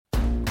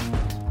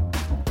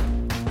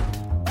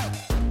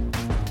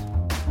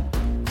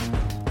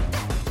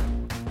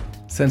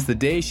Since the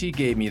day she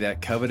gave me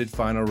that coveted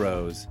final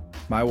rose,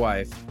 my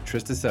wife,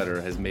 Trista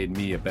Sutter, has made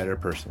me a better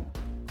person.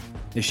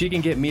 If she can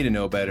get me to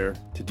know better,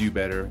 to do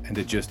better, and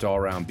to just all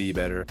around be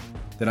better,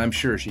 then I'm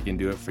sure she can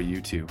do it for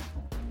you too.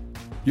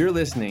 You're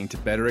listening to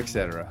Better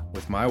Etc.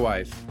 with my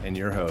wife and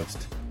your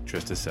host,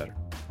 Trista Sutter.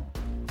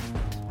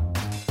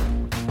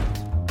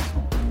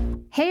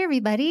 Hey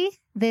everybody,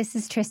 this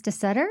is Trista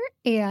Sutter,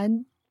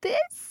 and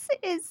this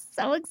is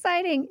so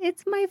exciting.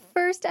 It's my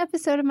first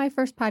episode of my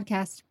first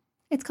podcast.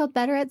 It's called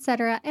Better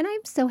Etc., and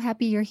I'm so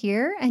happy you're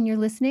here and you're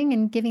listening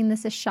and giving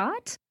this a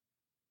shot.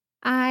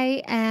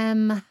 I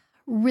am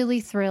really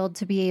thrilled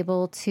to be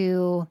able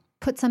to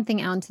put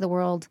something out into the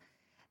world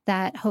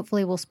that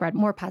hopefully will spread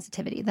more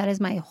positivity. That is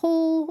my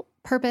whole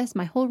purpose,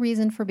 my whole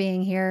reason for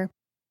being here.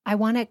 I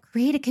want to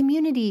create a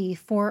community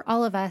for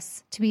all of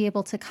us to be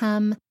able to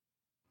come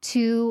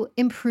to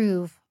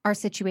improve our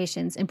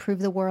situations, improve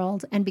the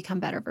world, and become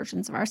better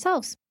versions of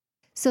ourselves.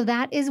 So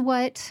that is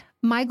what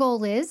my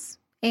goal is.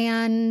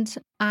 And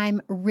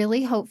I'm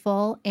really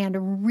hopeful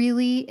and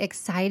really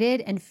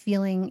excited and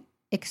feeling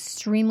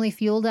extremely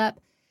fueled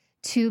up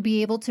to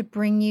be able to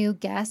bring you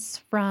guests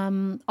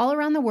from all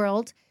around the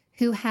world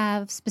who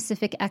have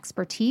specific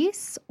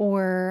expertise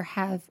or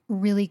have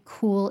really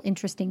cool,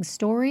 interesting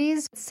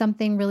stories,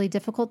 something really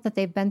difficult that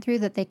they've been through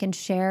that they can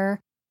share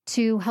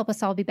to help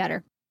us all be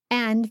better.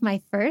 And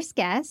my first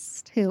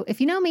guest, who, if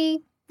you know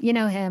me, you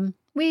know him,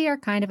 we are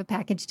kind of a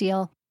package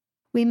deal.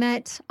 We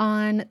met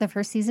on the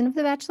first season of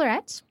The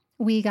Bachelorette.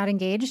 We got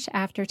engaged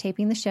after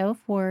taping the show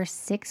for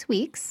 6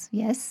 weeks.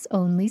 Yes,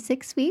 only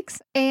 6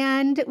 weeks.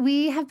 And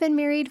we have been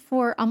married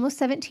for almost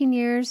 17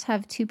 years,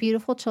 have two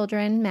beautiful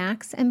children,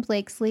 Max and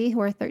Blakesley,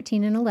 who are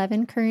 13 and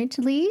 11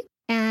 currently.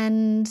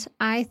 And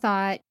I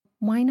thought,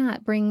 why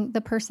not bring the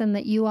person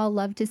that you all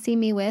love to see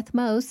me with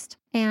most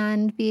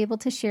and be able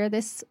to share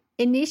this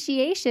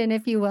initiation,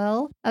 if you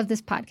will, of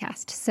this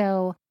podcast.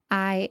 So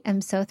I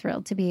am so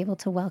thrilled to be able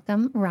to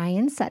welcome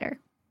Ryan Sutter.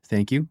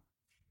 Thank you.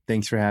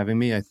 Thanks for having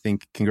me. I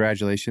think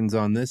congratulations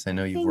on this. I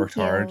know you've worked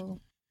hard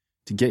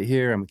to get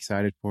here. I'm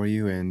excited for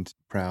you and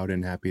proud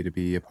and happy to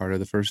be a part of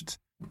the first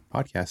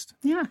podcast.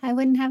 Yeah, I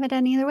wouldn't have it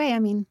any other way. I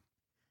mean,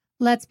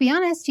 let's be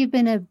honest, you've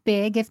been a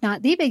big, if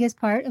not the biggest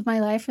part of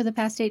my life for the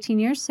past 18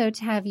 years. So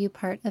to have you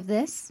part of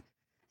this,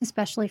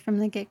 especially from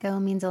the get-go,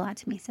 means a lot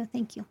to me. So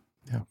thank you.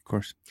 Yeah, of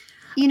course.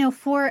 You know,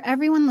 for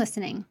everyone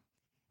listening,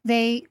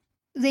 they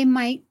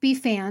might be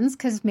fans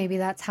because maybe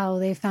that's how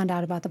they found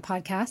out about the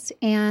podcast.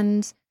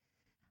 And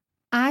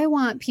I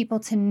want people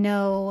to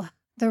know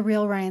the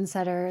real Ryan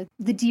Sutter,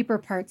 the deeper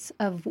parts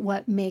of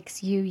what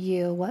makes you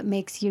you, what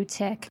makes you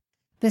tick,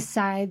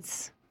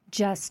 besides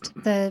just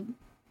the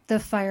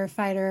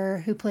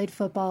firefighter who played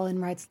football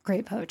and writes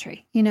great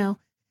poetry, you know?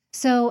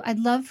 So I'd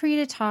love for you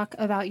to talk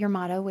about your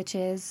motto, which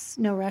is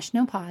no rush,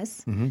 no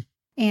pause. Mm-hmm.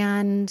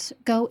 And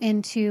go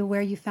into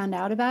where you found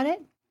out about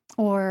it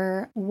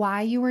or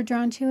why you were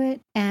drawn to it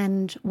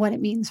and what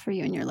it means for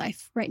you in your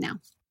life right now.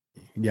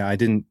 Yeah, I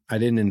didn't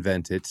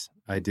invent it.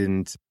 I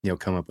didn't,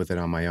 come up with it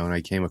on my own.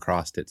 I came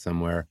across it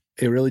somewhere.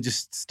 It really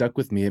just stuck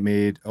with me. It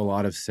made a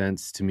lot of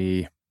sense to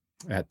me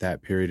at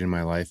that period in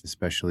my life,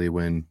 especially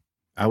when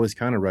I was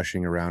kind of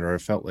rushing around, or I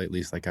felt at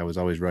least like I was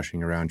always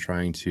rushing around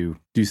trying to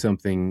do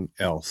something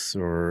else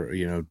or,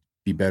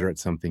 be better at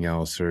something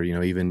else, or,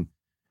 even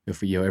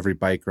if, every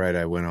bike ride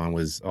I went on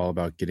was all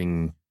about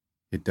getting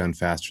it done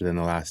faster than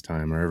the last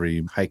time, or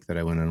every hike that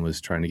I went on was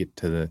trying to get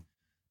to the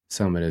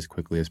summit as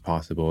quickly as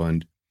possible.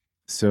 And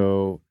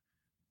so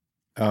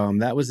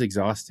that was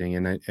exhausting.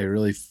 And I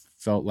really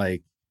felt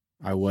like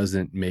I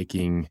wasn't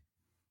making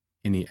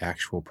any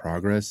actual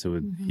progress. So,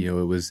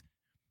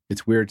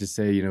 it's weird to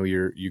say,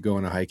 you go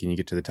on a hike and you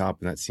get to the top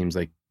and that seems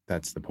like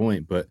that's the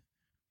point, but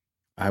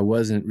I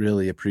wasn't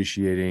really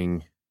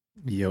appreciating,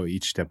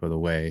 each step of the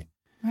way.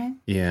 Right.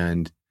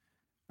 And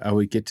I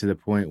would get to the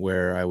point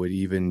where I would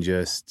even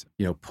just,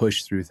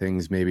 push through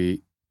things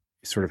maybe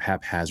sort of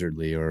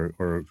haphazardly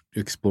or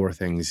explore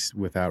things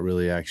without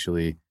really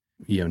actually,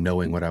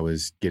 knowing what I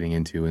was getting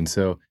into. And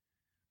so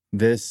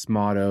this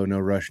motto, no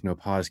rush, no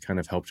pause, kind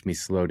of helped me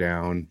slow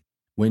down.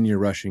 When you're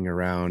rushing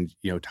around,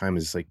 time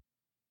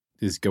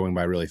is going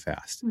by really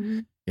fast.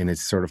 Mm-hmm. And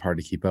it's sort of hard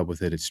to keep up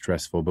with it. It's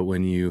stressful. But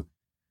when you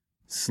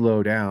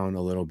slow down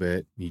a little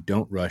bit, you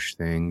don't rush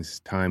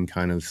things, time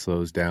kind of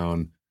slows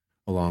down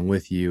along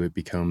with you. It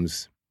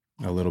becomes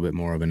a little bit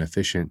more of an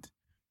efficient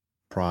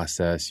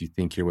process. You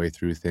think your way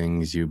through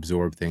things, you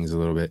absorb things a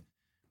little bit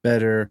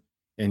better,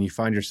 and you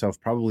find yourself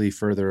probably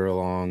further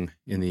along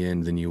in the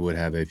end than you would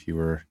have if you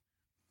were,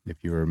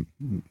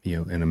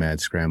 in a mad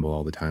scramble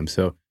all the time.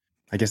 So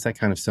I guess that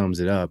kind of sums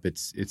it up.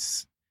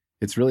 It's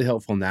really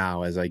helpful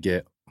now as I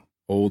get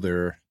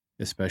older,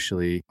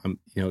 especially. I'm,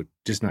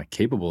 just not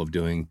capable of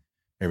doing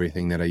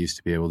everything that I used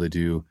to be able to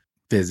do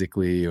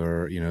physically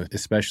or,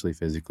 especially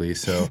physically.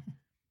 So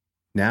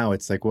now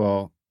it's like,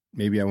 well,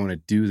 maybe I want to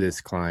do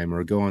this climb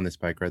or go on this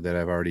bike ride that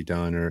I've already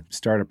done or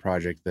start a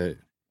project that,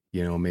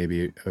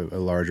 maybe a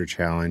larger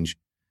challenge.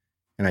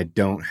 And I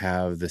don't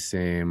have the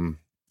same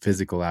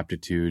physical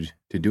aptitude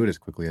to do it as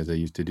quickly as I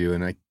used to do.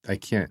 And I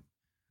can't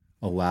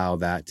allow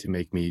that to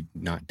make me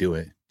not do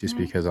it just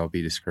Right. because I'll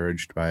be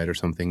discouraged by it or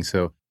something.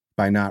 So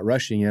by not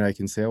rushing it, I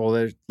can say,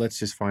 well, let's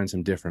just find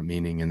some different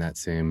meaning in that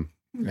same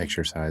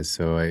exercise.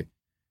 So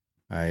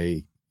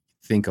I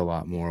think a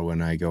lot more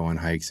when I go on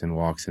hikes and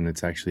walks, and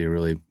it's actually a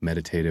really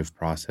meditative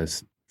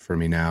process for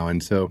me now.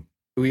 And so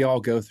we all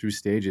go through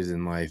stages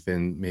in life,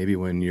 and maybe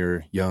when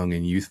you're young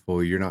and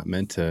youthful, you're not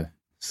meant to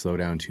slow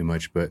down too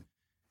much. But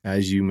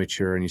as you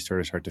mature and you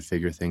start to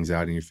figure things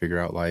out and you figure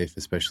out life,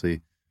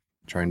 especially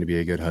trying to be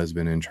a good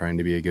husband and trying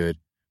to be a good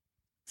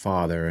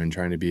father and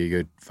trying to be a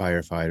good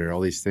firefighter,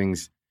 all these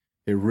things,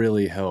 it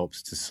really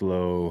helps to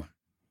slow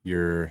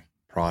your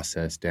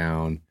process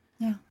down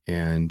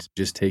and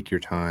just take your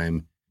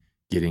time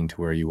getting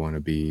to where you want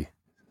to be.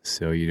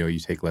 So, you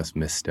take less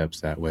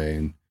missteps that way.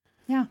 And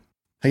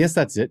I guess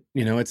that's it.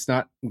 It's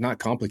not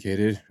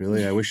complicated,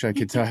 really. I wish I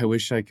could I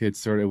wish I could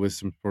sort of with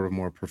some sort of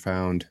more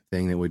profound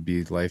thing that would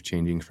be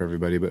life-changing for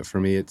everybody. But for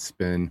me, it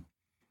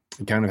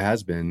kind of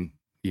has been,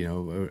 a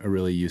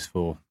really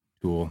useful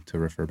tool to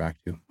refer back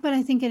to. But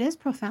I think it is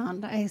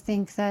profound. I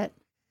think that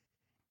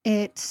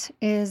it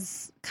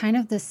is kind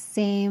of the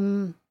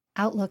same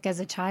outlook as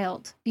a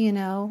child,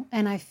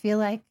 and I feel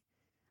like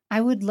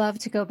I would love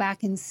to go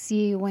back and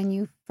see when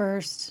you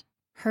first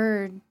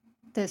heard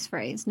this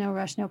phrase, no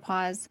rush, no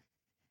pause,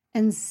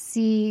 and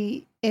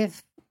see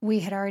if we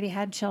had already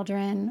had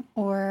children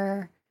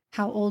or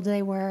how old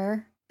they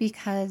were,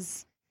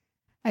 because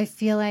I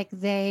feel like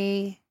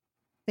they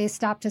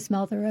stopped to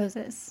smell the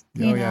roses,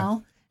 you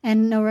know?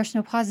 And no rush,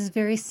 no pause is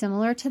very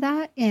similar to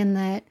that, in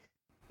that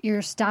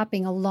you're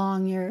stopping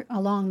along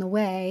the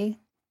way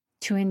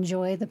to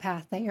enjoy the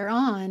path that you're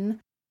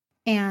on.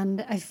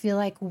 And I feel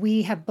like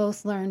we have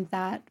both learned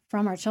that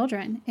from our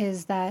children,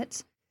 is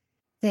that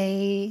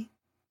they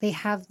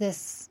have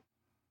this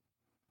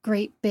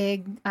great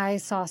big eye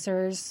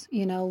saucers,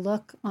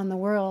 look on the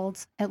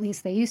world. At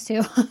least they used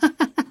to.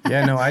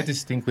 Yeah, no, I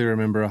distinctly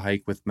remember a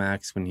hike with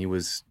Max when he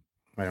was,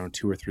 I don't know,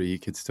 2 or 3. He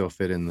could still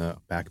fit in the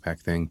backpack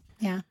thing.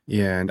 Yeah.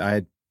 Yeah, and I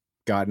had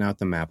gotten out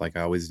the map like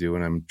I always do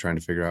when I'm trying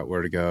to figure out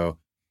where to go.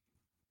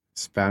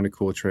 Found a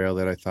cool trail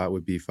that I thought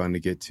would be fun to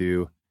get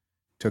to.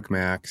 Took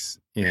Max,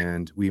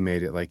 and we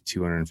made it like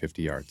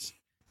 250 yards.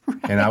 Right.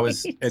 And I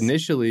was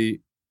initially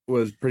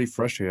pretty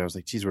frustrated. I was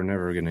like, geez, we're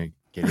never going to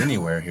get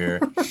anywhere here.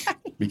 Right.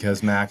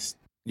 Because Max,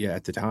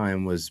 at the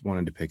time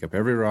wanted to pick up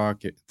every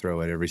rock,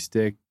 throw at every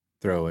stick,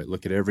 throw it,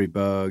 look at every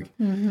bug.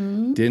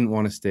 Mm-hmm. Didn't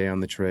want to stay on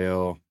the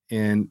trail.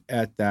 And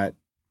at that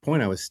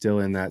point, I was still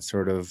in that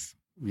sort of,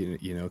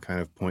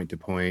 kind of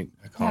point-to-point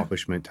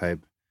accomplishment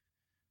type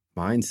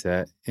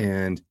mindset.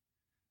 And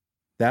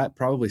that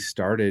probably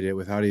started it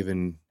without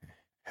even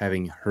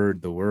having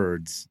heard the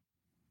words.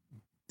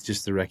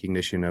 Just the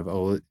recognition of,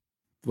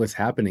 what's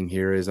happening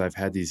here is I've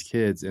had these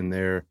kids and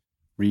they're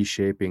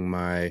reshaping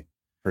my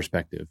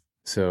perspective.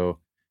 So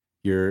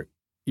you're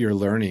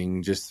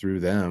learning just through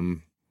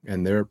them,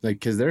 and they're like,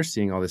 because they're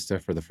seeing all this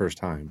stuff for the first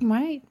time.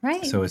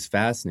 Right. So it's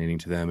fascinating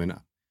to them.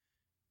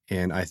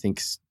 And I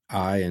think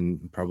I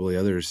and probably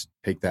others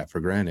take that for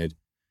granted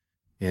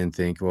and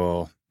think,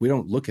 well, we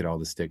don't look at all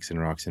the sticks and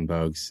rocks and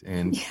bugs,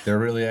 and they're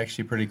really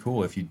actually pretty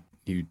cool if you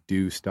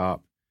do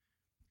stop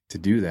to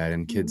do that,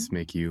 and kids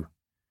make you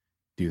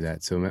do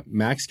that. So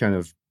Max kind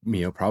of,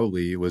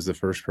 probably was the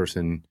first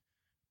person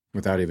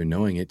without even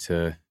knowing it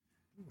to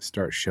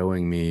start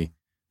showing me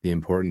the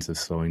importance of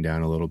slowing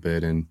down a little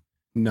bit and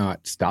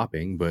not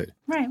stopping, but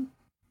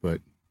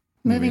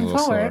moving forward.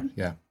 Slower.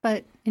 Yeah.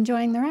 But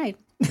enjoying the ride.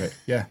 Right.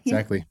 Yeah,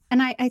 exactly.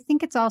 And I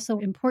think it's also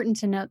important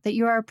to note that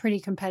you are a pretty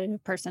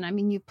competitive person. I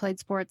mean, you've played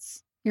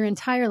sports your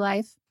entire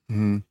life.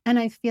 Mm-hmm. And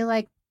I feel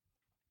like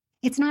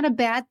it's not a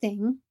bad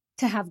thing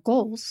to have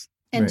goals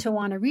and to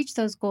want to reach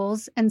those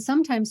goals, and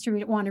sometimes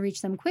to want to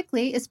reach them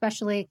quickly,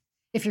 especially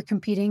if you're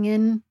competing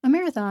in a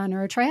marathon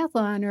or a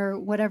triathlon or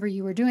whatever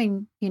you were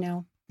doing,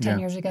 10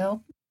 years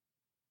ago.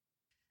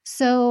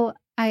 So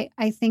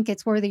I think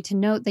it's worthy to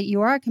note that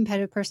you are a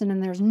competitive person,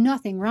 and there's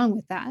nothing wrong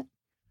with that.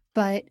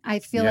 But I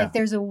feel like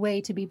there's a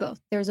way to be both.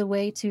 There's a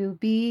way to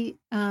be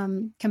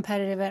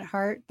competitive at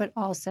heart, but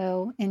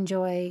also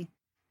enjoy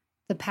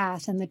the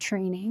path and the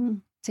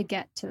training to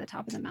get to the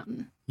top of the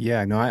mountain.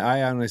 Yeah, no,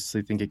 I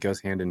honestly think it goes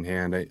hand in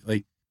hand.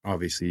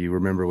 Obviously, you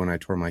remember when I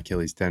tore my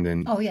Achilles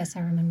tendon. Oh, yes, I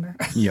remember.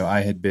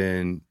 I had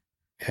been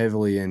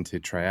heavily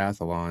into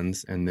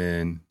triathlons and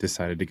then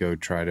decided to go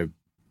try to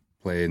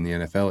play in the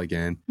NFL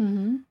again.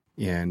 Mm-hmm.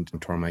 And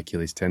tore my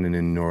Achilles tendon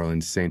in New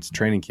Orleans Saints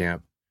training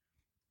camp.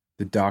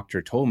 The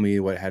doctor told me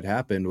what had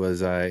happened was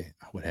Sorry,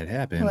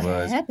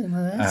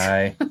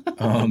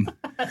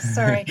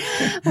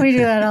 we do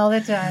that all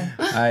the time.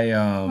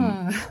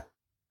 I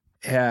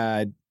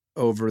had,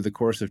 over the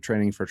course of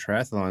training for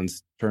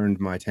triathlons,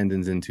 turned my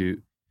tendons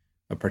into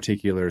a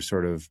particular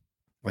sort of,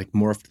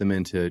 morphed them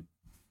into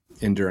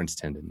endurance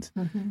tendons.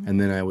 Mm-hmm.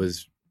 And then I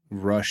was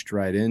rushed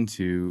right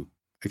into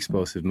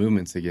explosive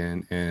movements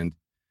again, and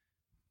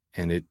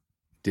it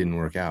didn't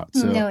work out.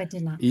 So no, it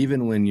did not.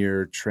 Even when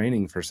you're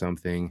training for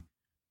something,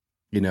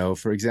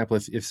 for example,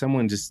 if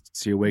someone just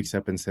wakes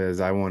up and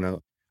says, I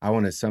want I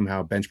want to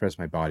somehow bench press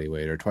my body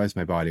weight or twice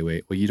my body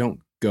weight. Well, you don't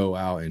go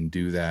out and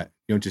do that.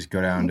 You don't just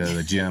go down to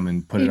the gym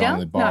and put it on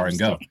the bar and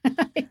go.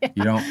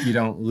 Yeah. You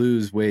don't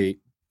lose weight,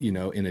 in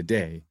a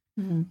day.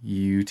 Mm-hmm.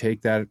 You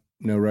take that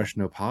no rush,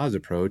 no pause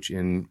approach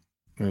and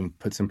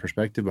put some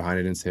perspective behind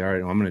it and say, all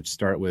right, well, I'm going to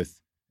start with,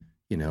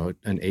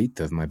 an eighth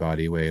of my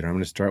body weight, or I'm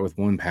going to start with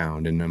 1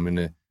 pound, and I'm going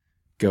to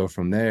go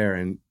from there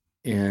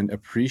and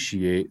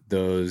appreciate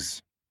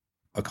those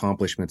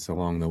accomplishments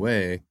along the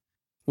way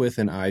with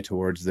an eye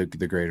towards the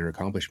greater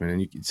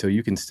accomplishment. And so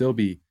you can still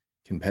be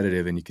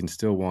competitive and you can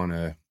still want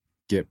to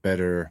get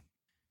better.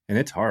 And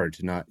it's hard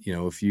to not,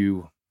 if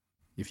you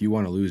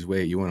want to lose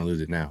weight, you want to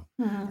lose it now.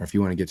 Mm-hmm. Or if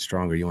you want to get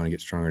stronger, you want to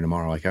get stronger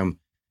tomorrow. Like I'm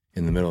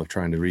in the middle of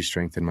trying to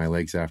re-strengthen my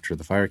legs after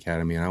the Fire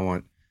Academy, and I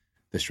want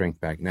the strength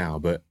back now.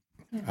 But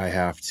I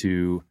have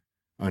to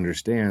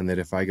understand that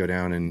if I go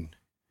down and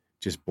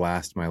just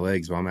blast my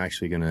legs, well, I'm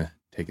actually going to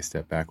take a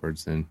step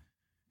backwards.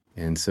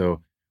 And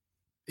so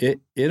it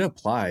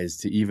applies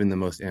to even the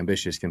most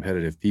ambitious,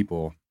 competitive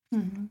people.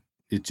 Mm-hmm.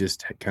 It's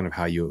just kind of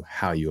how you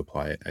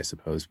apply it, I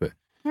suppose. But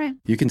right.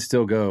 You can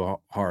still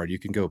go hard. You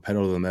can go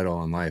pedal to the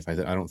metal in life. I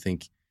don't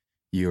think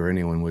you or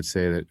anyone would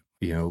say that,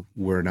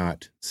 we're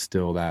not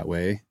still that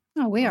way.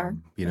 Oh, we are.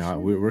 Sure.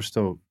 We're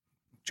still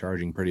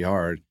charging pretty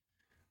hard,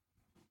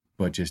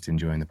 but just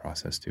enjoying the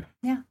process too.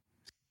 Yeah.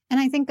 And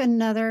I think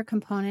another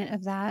component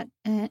of that,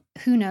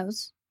 who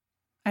knows?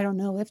 I don't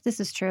know if this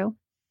is true,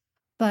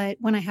 but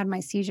when I had my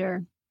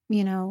seizure,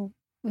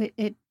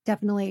 it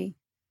definitely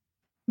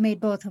made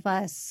both of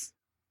us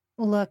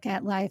look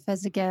at life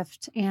as a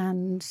gift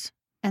and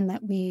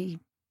that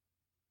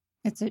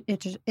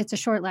it's a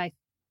short life.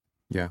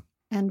 Yeah.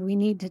 And we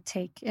need to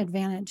take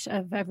advantage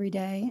of every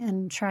day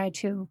and try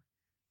to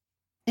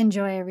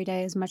enjoy every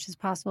day as much as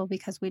possible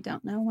because we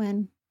don't know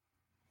when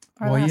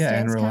our last day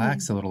and is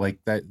relax coming. a little. Like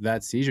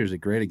that seizure is a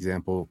great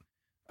example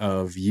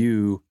of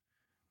you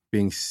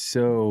being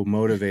so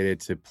motivated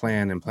to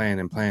plan and plan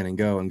and plan and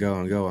go and go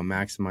and go and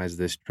maximize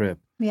this trip.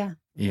 Yeah.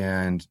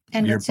 And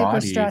your get super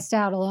body stressed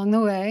out along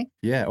the way.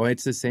 Yeah. Well,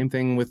 it's the same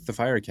thing with the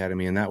Fire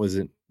Academy. And that was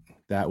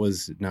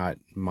not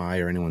my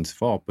or anyone's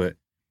fault, but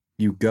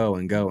you go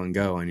and go and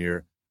go and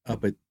you're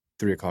up at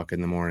 3:00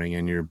 in the morning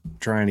and you're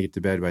trying to get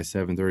to bed by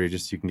 7:30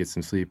 just so you can get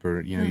some sleep,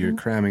 or, mm-hmm. You're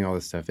cramming all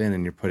this stuff in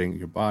and you're putting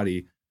your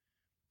body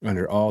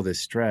under all this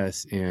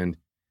stress. And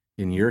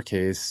in your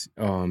case,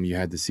 you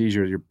had the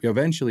seizure.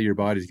 Eventually your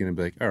body's going to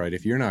be like, all right,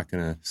 if you're not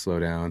going to slow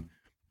down,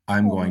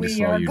 I'm going to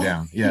slow you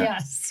down. Yeah.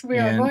 Yes, we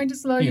are going to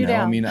slow you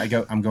down. I mean,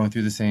 I'm going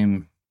through the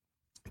same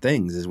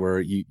things is where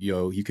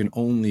you can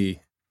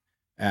only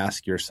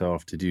ask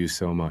yourself to do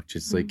so much.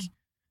 It's like,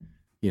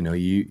 you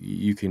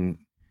can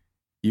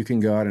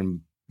go out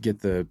and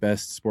get the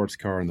best sports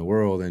car in the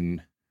world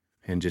and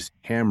just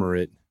hammer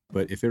it.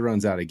 But if it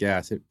runs out of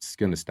gas, it's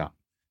going to stop.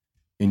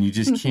 And you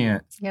just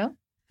can't. Yeah.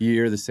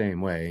 You're the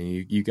same way.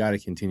 And you got to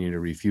continue to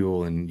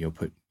refuel and,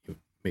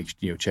 make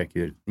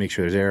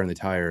sure there's air in the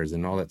tires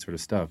and all that sort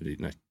of stuff.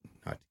 Not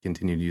to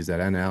continue to use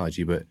that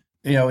analogy, but,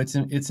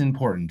 it's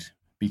important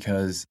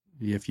because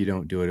if you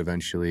don't do it,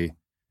 eventually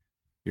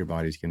your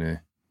body's going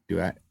to do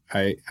it.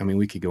 I mean,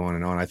 we could go on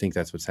and on. I think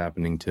that's what's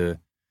happening to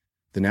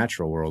the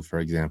natural world, for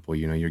example.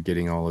 You're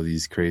getting all of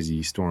these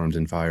crazy storms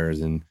and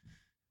fires and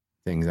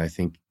things. I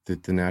think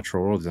that the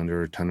natural world is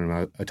under a ton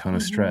mm-hmm.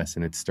 of stress,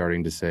 and it's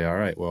starting to say, all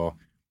right, well,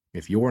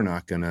 if you're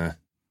not going to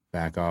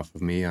back off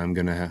of me, I'm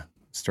going to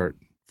start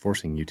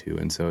forcing you to.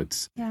 And so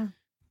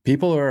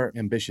people are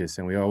ambitious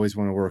and we always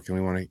want to work and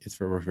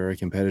we're very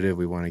competitive.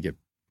 We want to get,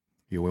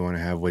 we want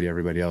to have what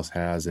everybody else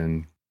has.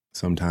 And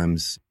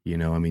sometimes,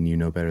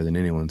 better than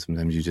anyone.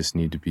 Sometimes you just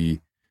need to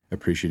be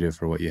appreciative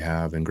for what you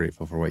have and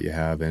grateful for what you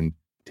have and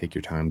take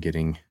your time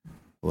getting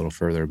a little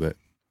further. But,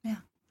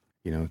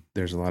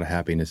 there's a lot of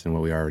happiness in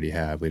what we already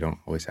have. We don't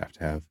always have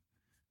to have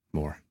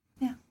more.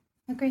 Yeah,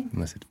 agreed.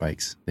 Unless it's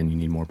bikes, then you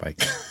need more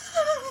bikes.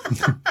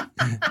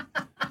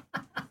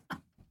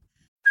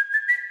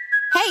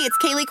 Hey, it's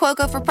Kaylee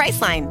Cuoco for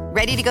Priceline.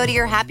 Ready to go to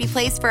your happy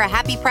place for a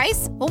happy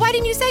price? Well, why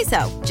didn't you say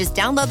so? Just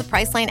download the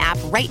Priceline app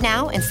right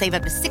now and save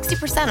up to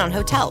 60% on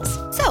hotels.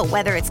 So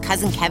whether it's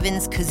Cousin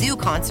Kevin's Kazoo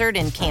Concert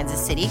in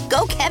Kansas City,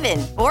 go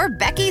Kevin, or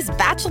Becky's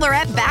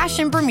Bachelorette Bash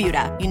in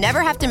Bermuda, you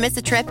never have to miss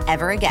a trip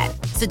ever again.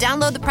 So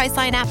download the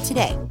Priceline app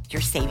today.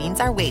 Your savings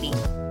are waiting.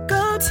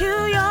 Go to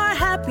your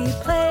happy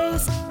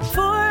place for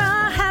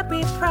a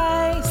happy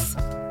price.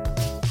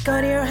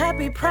 Go to your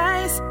happy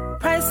price,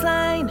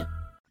 Priceline.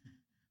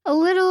 A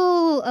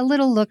little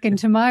look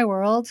into my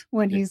world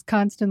when he's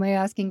constantly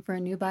asking for a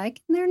new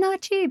bike, and they're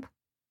not cheap.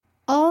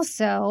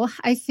 Also,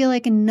 I feel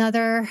like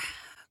another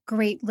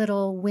great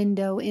little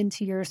window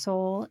into your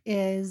soul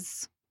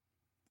is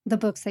the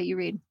books that you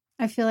read.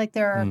 I feel like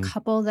there are a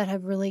couple that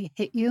have really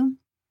hit you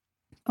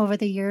over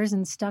the years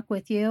and stuck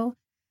with you.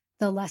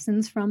 The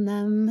lessons from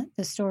them,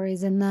 the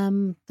stories in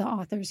them, the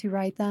authors who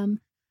write them.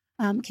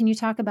 Can you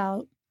talk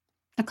about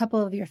a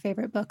couple of your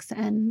favorite books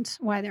and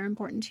why they're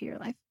important to your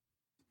life?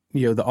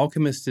 The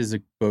Alchemist is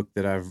a book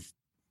that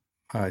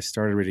I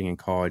started reading in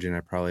college, and I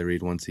probably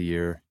read once a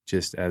year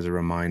just as a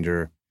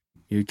reminder.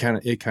 it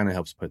kind of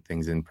helps put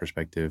things in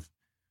perspective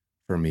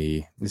for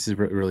me. This is a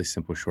really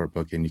simple, short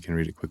book, and you can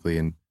read it quickly.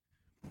 And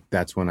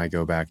that's when I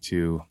go back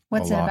to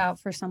What's it about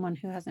for someone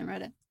who hasn't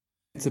read it?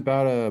 It's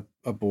about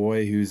a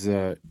boy who's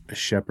a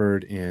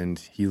shepherd, and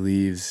he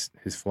leaves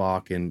his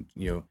flock, and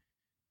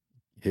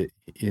it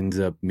ends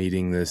up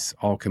meeting this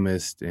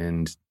alchemist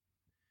and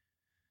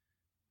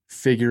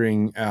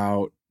figuring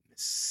out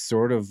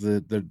sort of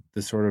the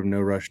sort of no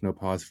rush, no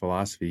pause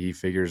philosophy. He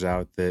figures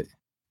out that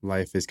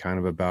life is kind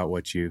of about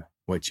what you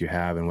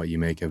have and what you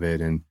make of it,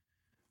 and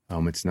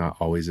it's not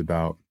always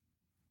about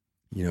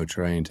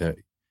trying to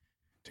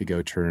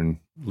go turn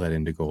lead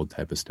into gold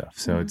type of stuff.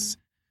 So it's,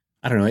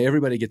 I don't know,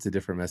 everybody gets a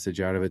different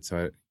message out of it,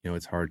 so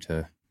it's hard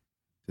to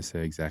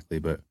say exactly,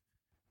 but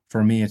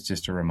for me it's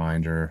just a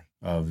reminder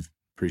of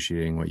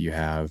appreciating what you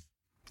have.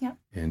 Yeah.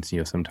 And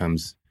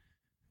sometimes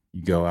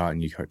you go out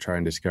and you try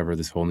and discover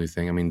this whole new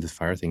thing. I mean, the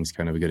fire thing is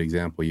kind of a good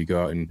example. You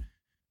go out and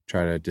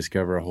try to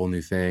discover a whole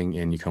new thing,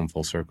 and you come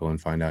full circle and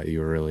find out you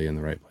were really in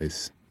the right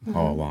place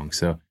all along.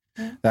 So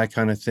that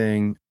kind of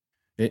thing.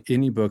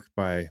 Any book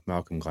by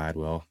Malcolm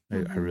Gladwell, I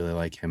really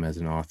like him as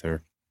an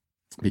author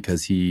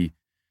because he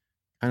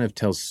kind of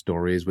tells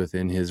stories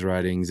within his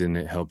writings, and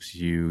it helps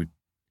you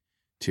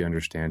to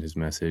understand his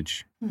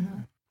message.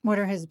 What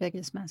are his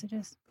biggest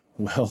messages?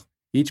 Well,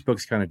 each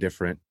book's kind of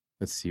different.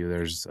 Let's see.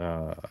 There's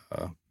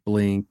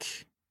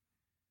Blink.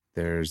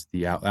 There's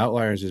The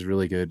Outliers is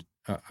really good.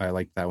 I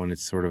like that one.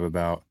 It's sort of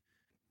about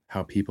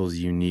how people's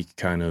unique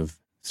kind of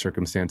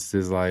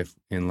circumstances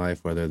in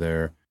life, whether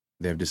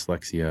they have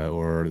dyslexia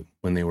or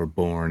when they were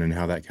born, and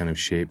how that kind of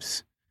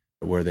shapes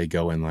where they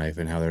go in life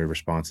and how their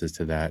responses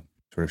to that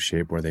sort of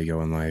shape where they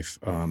go in life.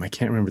 I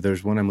can't remember.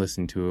 There's one I'm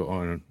listening to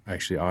on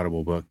actually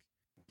Audible book.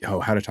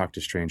 How to Talk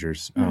to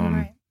Strangers.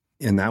 Right.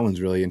 And that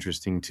one's really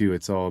interesting too.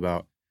 It's all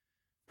about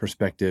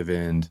perspective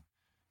and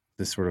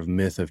this sort of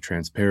myth of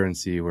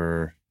transparency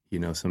where,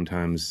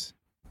 sometimes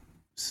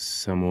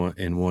someone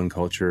in one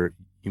culture,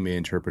 you may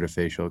interpret a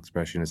facial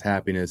expression as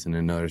happiness, and in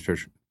another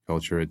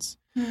culture, it's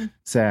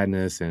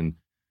sadness. And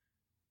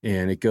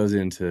it goes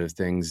into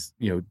things,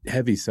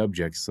 heavy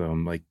subjects,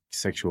 like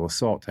sexual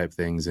assault type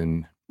things,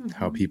 and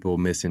how people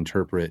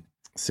misinterpret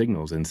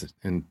signals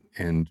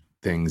and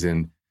things.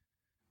 And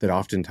that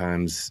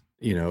oftentimes,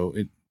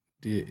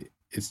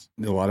 it's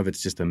a lot of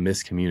it's just a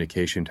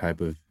miscommunication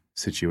type of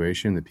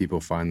situation that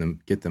people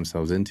get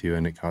themselves into,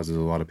 and it causes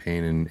a lot of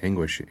pain and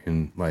anguish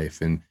in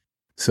life. And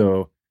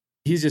so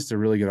he's just a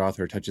really good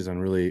author, touches on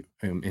really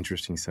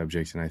interesting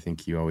subjects, and I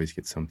think you always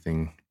get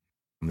something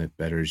that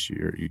betters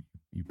you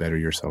better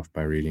yourself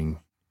by reading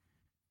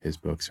his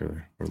books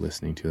or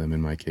listening to them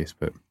in my case.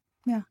 But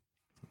yeah.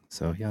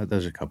 So yeah,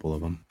 there's a couple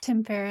of them.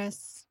 Tim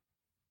Ferriss,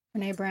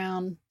 Brene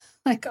Brown,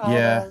 like all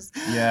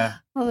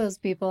those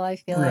people, I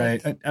feel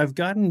like. Right. I've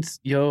gotten,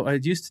 I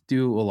used to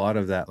do a lot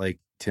of that. Like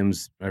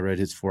I read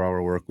his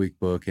 4-Hour Workweek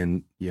book,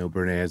 and,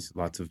 Brene has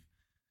lots of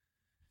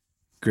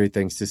great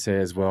things to say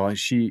as well.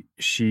 She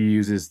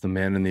uses the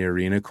man in the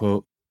arena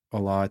quote a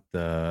lot,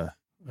 a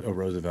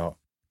Roosevelt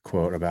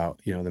quote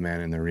about, the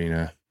man in the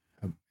arena.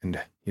 And,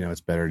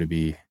 it's better to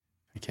be,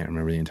 I can't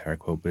remember the entire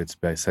quote, but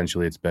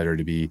it's better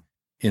to be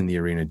in the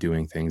arena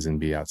doing things and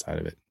be outside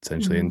of it,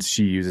 essentially. And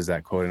she uses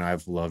that quote, and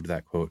I've loved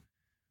that quote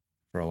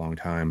for a long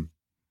time.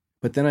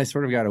 But then I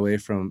sort of got away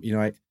from,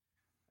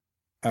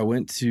 I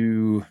went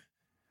to,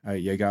 I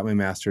got my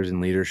master's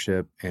in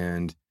leadership,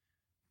 and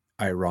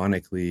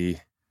ironically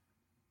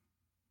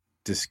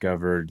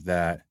discovered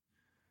that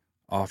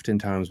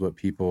oftentimes what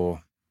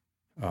people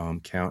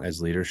count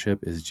as leadership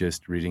is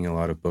just reading a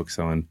lot of books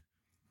on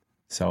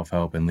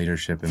self-help and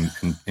leadership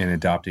and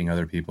adopting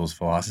other people's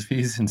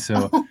philosophies. And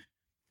so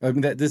I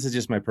mean, this is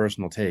just my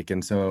personal take.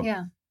 And so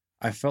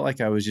I felt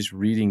like I was just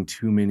reading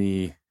too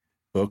many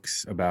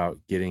books about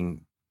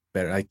getting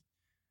better. Like,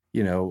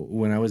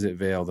 when I was at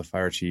Vail, the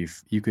fire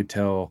chief, you could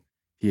tell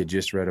he had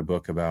just read a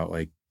book about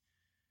like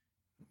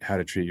how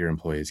to treat your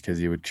employees, because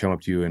he would come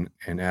up to you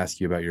and ask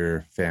you about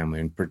your family,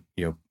 and,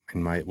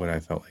 what I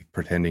felt like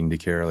pretending to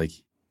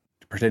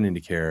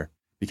care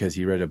because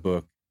he read a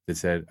book that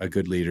said a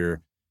good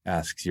leader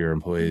asks your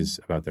employees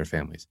about their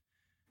families.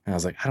 And I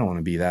was like, I don't want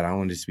to be that. I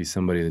want to just be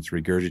somebody that's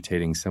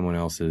regurgitating someone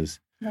else's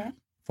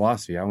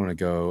philosophy. I want to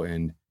go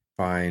and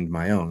find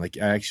my own. Like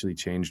I actually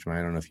changed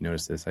I don't know if you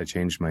noticed this, I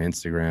changed my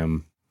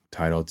Instagram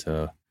title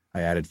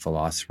I added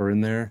philosopher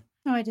in there.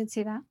 Oh, I did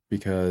see that.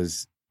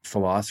 Because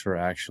philosopher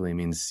actually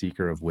means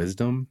seeker of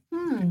wisdom.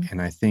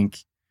 And I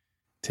think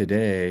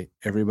today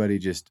everybody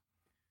just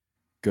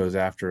goes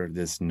after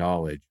this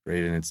knowledge,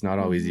 right? And it's not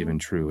always even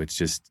true. It's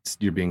just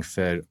you're being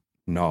fed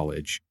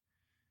knowledge,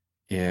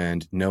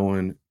 and no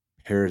one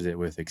pairs it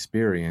with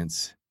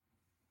experience,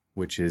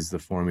 which is the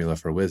formula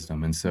for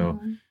wisdom. And so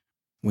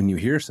when you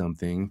hear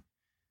something,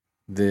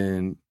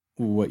 then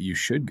what you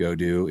should go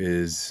do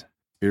is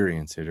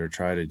experience it or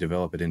try to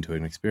develop it into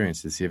an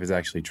experience to see if it's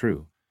actually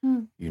true.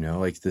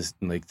 Like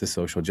the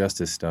social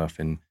justice stuff,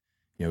 and,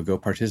 go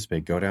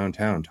participate, go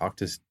downtown, talk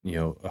to,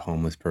 a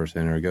homeless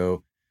person, or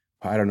go,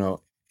 I don't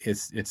know.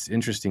 It's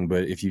interesting,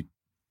 but if you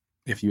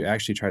if you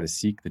actually try to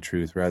seek the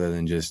truth rather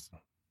than just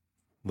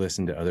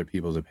listen to other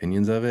people's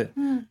opinions of it,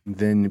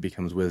 then it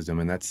becomes wisdom.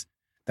 And that's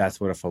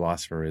what a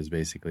philosopher is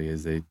basically,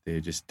 is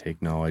they just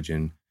take knowledge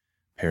and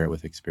pair it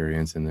with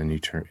experience, and then you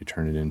turn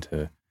it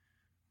into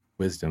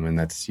wisdom. And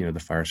that's, the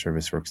fire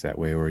service works that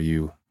way, where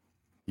you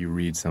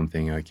read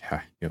something like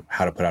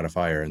how to put out a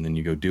fire, and then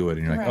you go do it,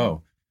 and you're like,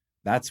 oh,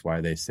 that's why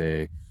they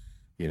say,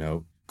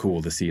 cool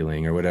the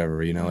ceiling or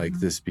whatever, like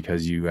this,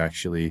 because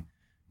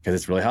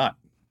it's really hot.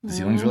 The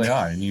ceiling's really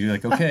hot. And you're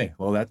like, okay,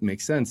 well, that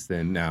makes sense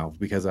then now,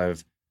 because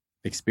I've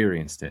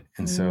experienced it.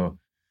 And so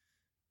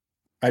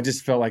I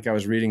just felt like I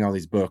was reading all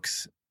these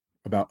books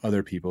about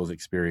other people's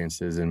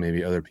experiences and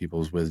maybe other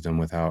people's wisdom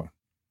without,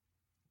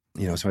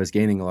 so I was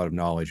gaining a lot of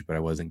knowledge, but I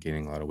wasn't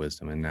gaining a lot of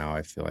wisdom. And now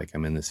I feel like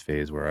I'm in this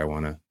phase where I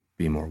want to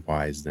be more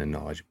wise than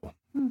knowledgeable.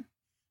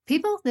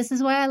 People, this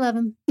is why I love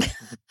them.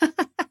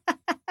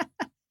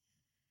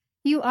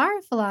 You are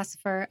a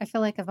philosopher. I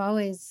feel like I've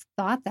always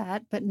thought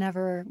that, but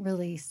never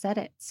really said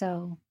it.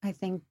 So I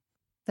think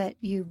that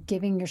you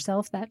giving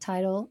yourself that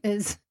title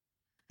is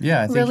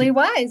really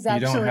wise,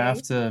 actually. You don't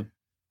have to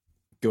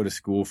go to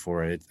school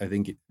for it.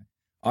 I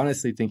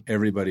honestly think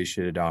everybody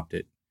should adopt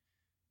it.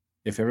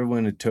 If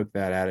everyone had took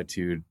that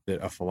attitude,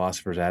 that a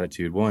philosopher's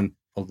attitude,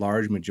 a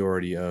large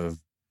majority of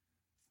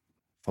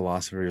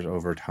philosophers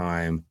over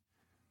time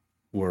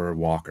were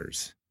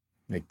walkers.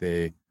 Like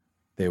they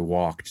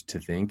walked to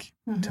think,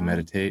 to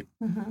meditate.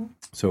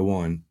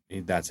 So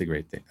that's a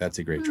great thing. That's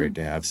a great trait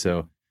to have.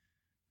 So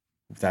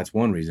that's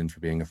one reason for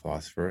being a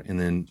philosopher. And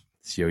then,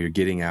 you're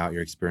getting out,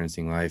 you're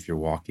experiencing life, you're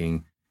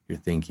walking, you're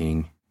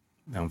thinking.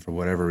 For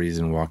whatever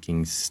reason,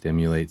 walking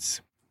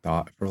stimulates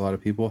thought for a lot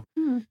of people.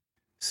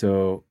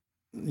 So,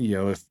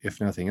 if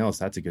nothing else,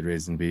 that's a good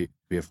reason to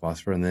be a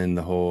philosopher. And then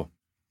the whole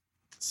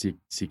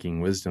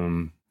seeking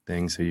wisdom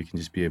thing, so you can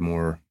just be a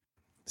more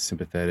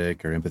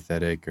sympathetic or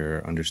empathetic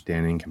or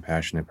understanding,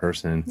 compassionate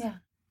person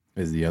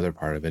is the other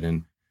part of it.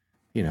 And,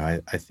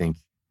 I think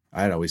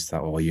I'd always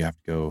thought, well, you have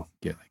to go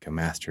get like a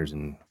master's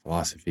in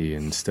philosophy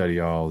and study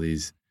all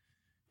these,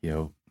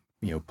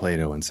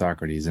 Plato and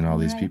Socrates and all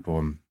these people.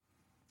 And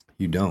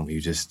you don't. You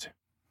just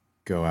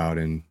go out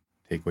and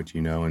take what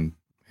you know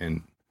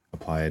and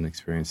apply an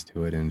experience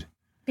to it, and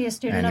be a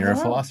student. And you're a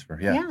philosopher.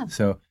 Yeah.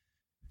 So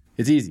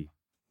it's easy.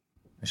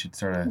 I should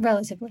start a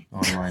relatively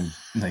online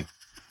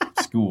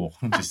school.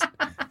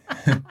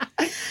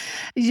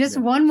 Just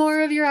one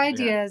more of your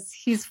ideas.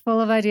 He's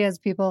full of ideas,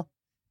 people.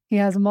 He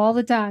has them all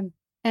the time,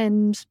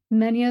 and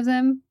many of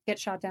them get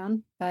shot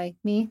down by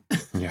me.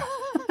 Yeah.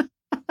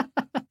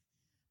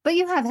 But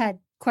you have had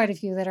quite a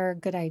few that are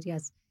good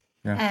ideas.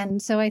 Yeah.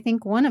 And so I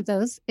think one of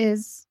those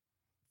is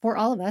for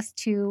all of us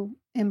to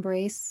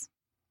embrace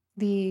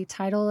the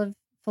title of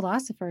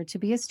philosopher, to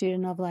be a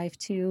student of life,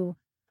 to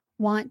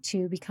want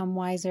to become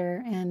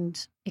wiser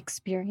and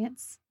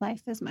experience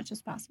life as much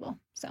as possible.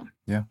 So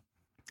yeah,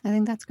 I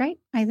think that's great.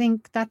 I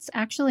think that's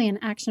actually an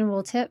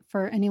actionable tip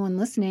for anyone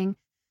listening.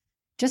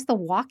 Just the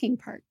walking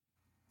part.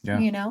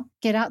 Yeah.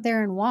 Get out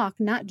there and walk,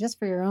 not just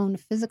for your own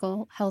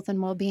physical health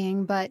and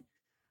well-being, but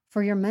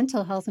for your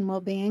mental health and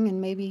well-being.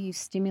 And maybe you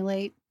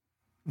stimulate.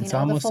 It's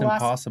almost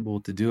impossible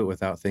to do it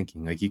without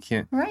thinking. Like you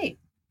can't. Right.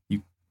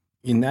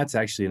 And that's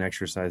actually an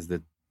exercise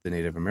that the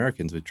Native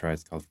Americans would try.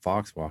 It's called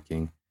fox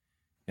walking.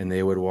 And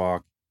they would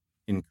walk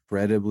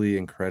incredibly,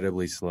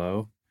 incredibly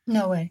slow.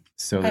 No way.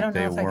 So that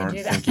they weren't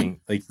thinking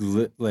like,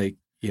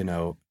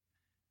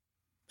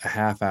 a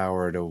half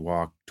hour to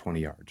walk 20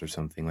 yards or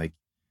something, like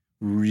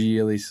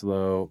really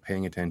slow,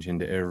 paying attention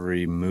to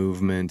every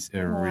movement,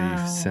 every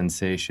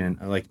sensation,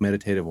 like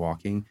meditative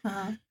walking.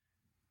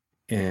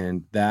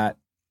 And that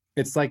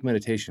it's like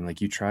meditation.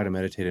 Like you try to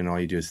meditate and all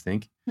you do is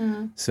think.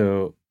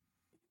 So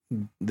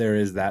there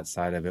is that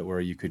side of it where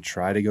you could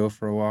try to go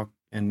for a walk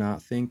and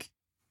not think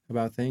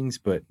about things,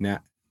 but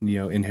not,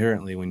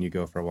 inherently when you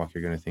go for a walk,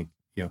 you're going to think,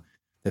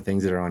 the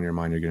things that are on your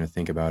mind, you're going to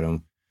think about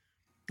them.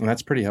 And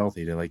that's pretty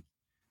healthy to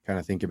kind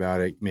of think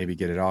about it, maybe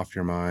get it off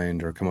your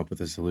mind or come up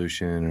with a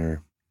solution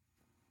or,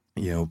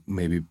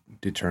 maybe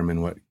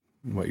determine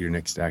what your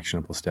next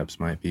actionable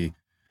steps might be.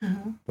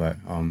 But,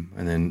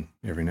 and then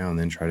every now and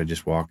then try to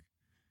just walk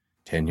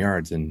 10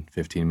 yards in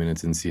 15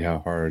 minutes and see how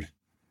hard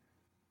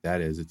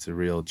that is. It's a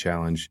real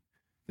challenge.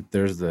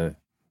 There's the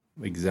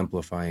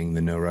exemplifying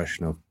the no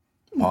rush, no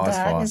pause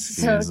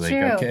philosophy. Is so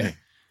true. Okay,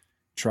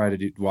 try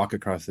to walk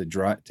across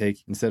the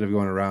instead of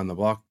going around the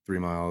block 3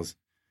 miles,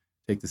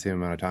 take the same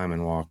amount of time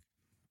and walk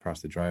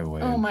across the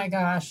driveway. Oh my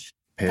gosh.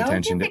 Pay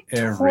attention to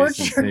every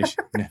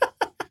sensation. Yeah.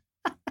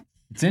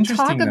 It's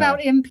interesting. Talk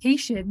about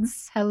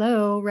impatience.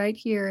 Hello, right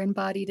here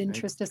embodied in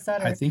Trista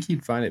Sutter. I think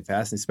you'd find it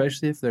fascinating,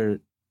 especially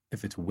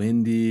if it's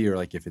windy or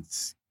like if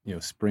it's,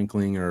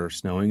 sprinkling or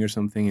snowing or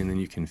something, and then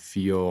you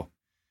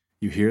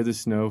hear the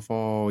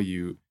snowfall.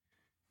 You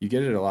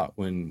get it a lot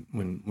when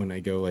I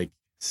go like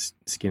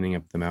skinning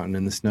up the mountain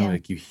in the snow,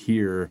 like you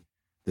hear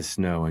the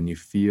snow and you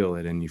feel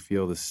it and you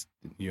feel this,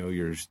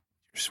 your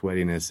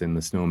sweatiness and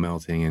the snow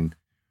melting. And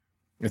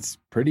it's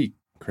pretty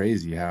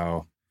crazy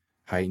how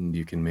heightened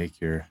you can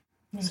make your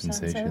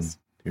sensations,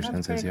 your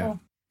senses. Yeah. Cool.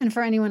 And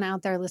for anyone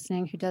out there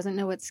listening who doesn't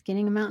know what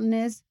skinning a mountain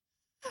is,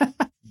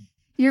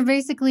 you're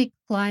basically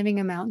climbing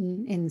a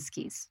mountain in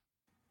skis.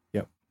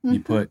 Yep. You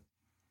put,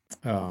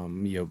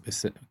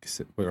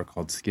 what are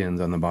called skins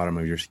on the bottom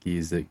of your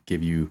skis that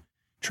give you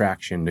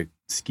traction to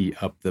ski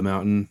up the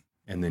mountain.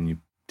 And then you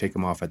take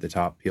them off at the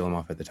top, peel them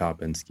off at the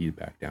top, and ski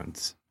back down.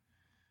 It's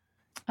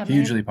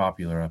hugely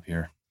popular up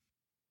here.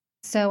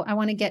 So I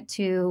want to get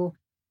to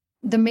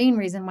the main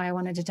reason why I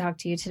wanted to talk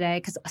to you today,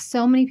 because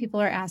so many people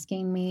are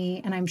asking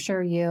me, and I'm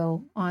sure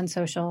you on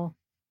social,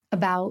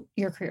 about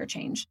your career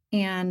change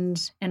and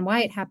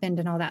why it happened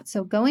and all that.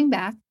 So going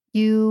back,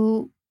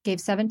 you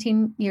gave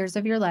 17 years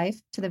of your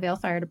life to the Vail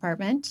Fire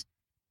Department.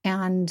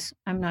 And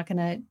I'm not going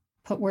to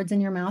put words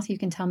in your mouth. You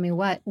can tell me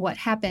what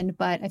happened,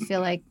 but I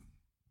feel like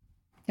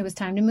it was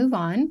time to move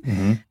on.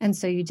 Mm-hmm. And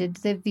so you did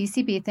the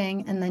VCB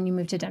thing, and then you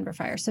moved to Denver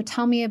Fire. So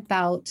tell me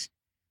about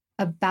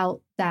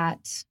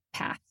that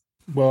path.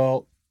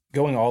 Well,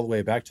 going all the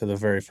way back to the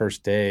very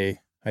first day,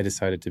 I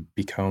decided to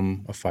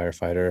become a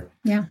firefighter.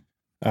 Yeah.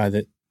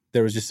 That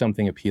there was just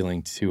something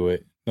appealing to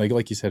it.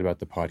 Like you said about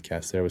the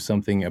podcast, there was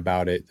something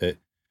about it that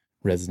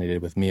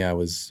resonated with me. I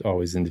was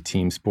always into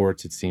team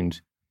sports. It seemed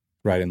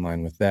right in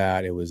line with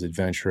that. It was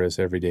adventurous.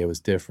 Every day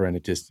was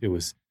different.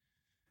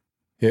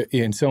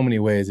 In so many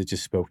ways, it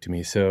just spoke to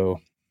me. So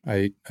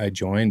I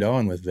joined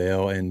on with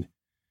Vail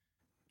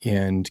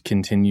and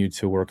continued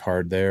to work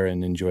hard there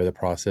and enjoy the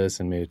process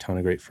and made a ton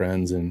of great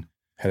friends and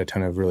had a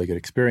ton of really good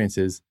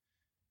experiences.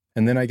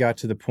 And then I got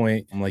to the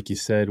point, like you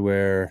said,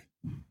 where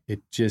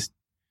it just,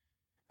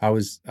 I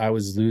was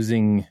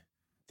losing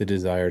the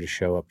desire to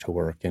show up to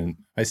work. And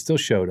I still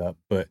showed up,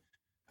 but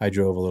I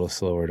drove a little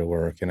slower to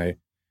work and I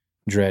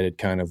dreaded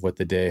kind of what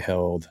the day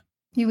held.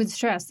 You would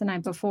stress the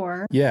night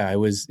before. Yeah,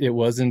 it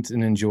wasn't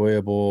an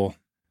enjoyable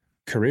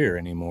career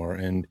anymore.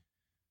 And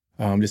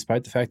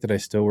despite the fact that I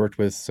still worked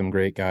with some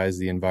great guys,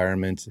 the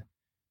environment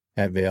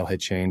at Vail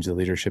had changed, the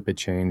leadership had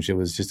changed. It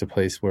was just a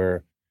place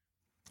where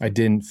I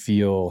didn't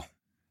feel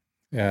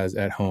as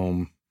at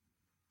home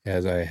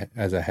as I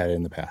had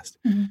in the past.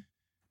 Mm-hmm.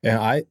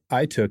 And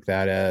I took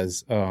that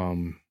as a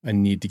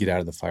need to get out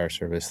of the fire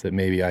service, that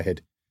maybe I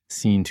had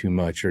seen too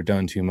much or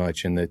done too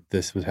much and that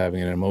this was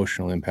having an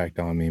emotional impact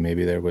on me.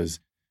 Maybe there was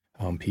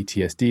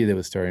PTSD that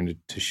was starting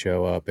to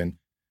show up. And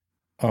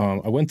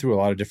I went through a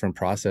lot of different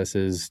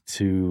processes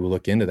to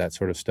look into that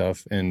sort of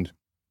stuff. And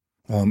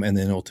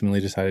then ultimately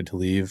decided to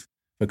leave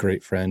a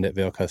great friend at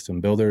Vail Custom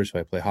Builders, who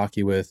I play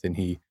hockey with. And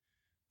he,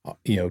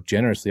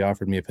 generously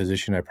offered me a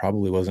position I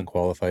probably wasn't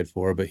qualified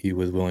for, but he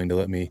was willing to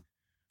let me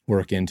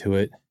work into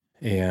it.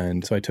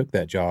 And so I took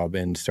that job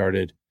and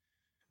started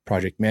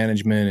project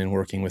management and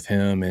working with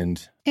him.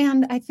 And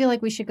I feel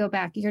like we should go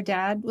back. Your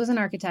dad was an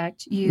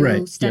architect.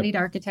 You studied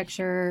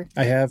architecture.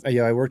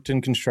 I worked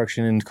in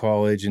construction in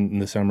college and in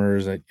the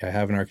summers. I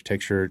have an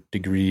architecture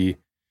degree.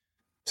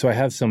 So I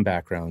have some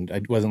background.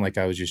 It wasn't like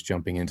I was just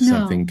jumping into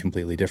something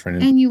completely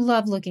different. And you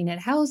love looking at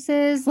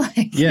houses.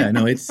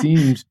 It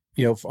seemed,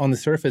 on the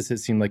surface, it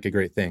seemed like a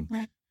great thing.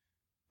 Right.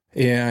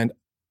 And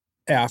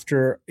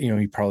after,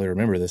 you probably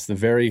remember this, the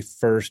very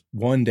first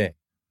one day,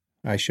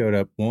 I showed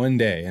up one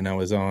day and I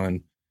was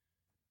on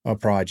a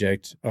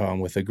project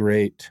with a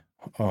great,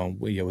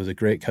 it was a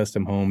great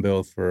custom home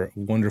built for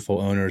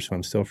wonderful owners who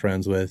I'm still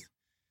friends with.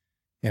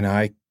 And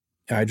I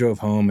drove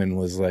home and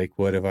was like,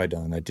 what have I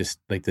done? I just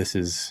this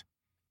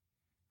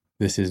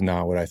is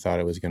not what I thought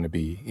it was going to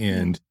be.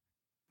 And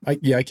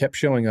I kept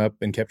showing up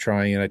and kept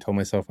trying. And I told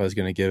myself I was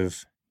going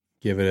to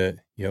give it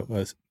at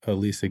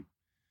least a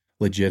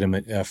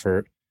legitimate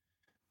effort.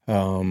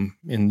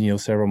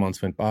 And several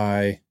months went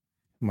by.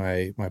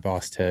 My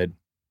boss, Ted,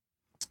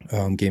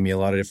 gave me a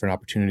lot of different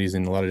opportunities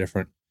in a lot of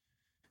different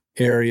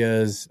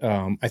areas.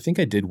 I think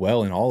I did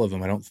well in all of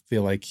them. I don't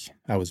feel like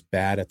I was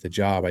bad at the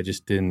job. I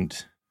just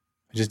didn't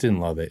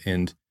love it.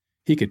 And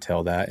he could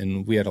tell that.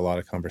 And we had a lot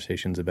of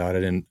conversations about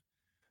it. And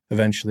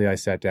eventually I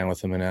sat down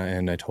with him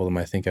and I told him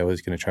I think I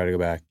was going to try to go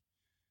back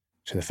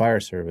to the fire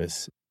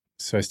service.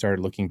 So I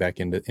started looking back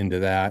into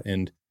that.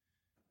 And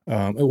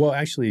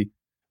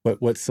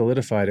what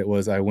solidified it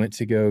was I went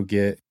to go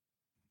get,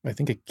 I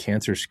think, a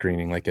cancer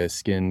screening, like a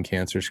skin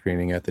cancer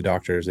screening at the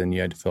doctor's, and you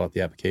had to fill out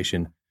the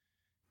application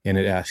and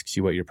it asks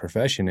you what your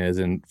profession is.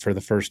 And for the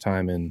first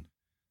time in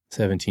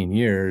 17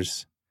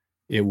 years,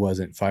 it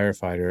wasn't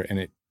firefighter. And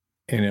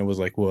it was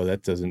like, whoa,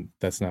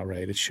 that's not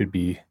right. It should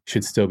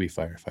still be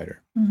firefighter.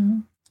 Mm-hmm.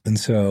 And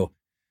so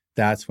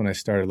that's when I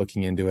started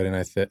looking into it. And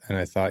I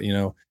thought,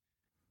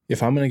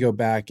 if I'm going to go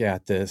back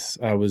at this,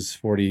 I was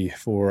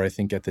 44, I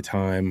think, at the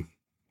time.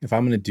 If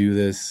I'm going to do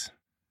this,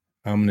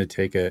 I'm going to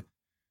take it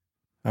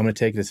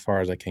as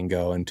far as I can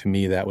go. And to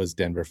me, that was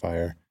Denver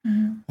Fire.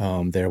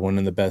 Mm-hmm. They're one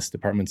of the best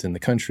departments in the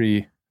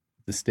country,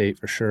 the state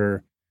for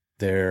sure.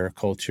 Their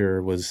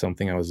culture was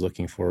something I was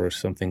looking for,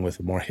 something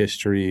with more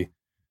history,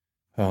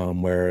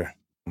 where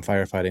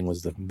firefighting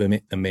was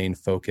the main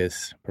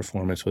focus,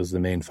 performance was the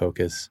main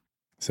focus,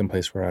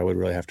 someplace where I would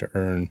really have to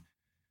earn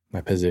my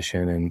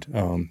position.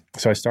 And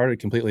so I started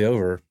completely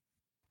over.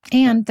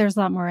 And there's a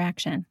lot more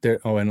action. And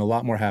a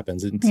lot more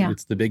happens.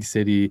 It's the big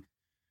city.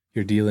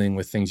 you're dealing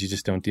with things you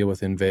just don't deal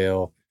with in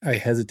Vail. I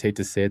hesitate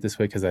to say it this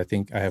way because I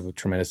think I have a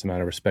tremendous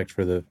amount of respect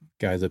for the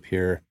guys up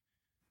here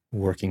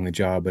working the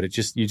job, but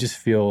you just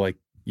feel like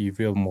you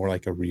feel more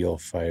like a real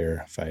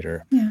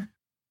firefighter. Yeah.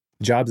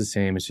 The job's the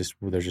same. It's just,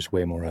 there's just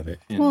way more of it.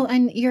 Well,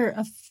 and you're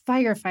a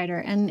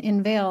firefighter. And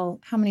in Vail,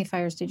 how many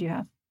fires did you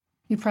have?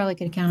 You probably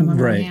could count them on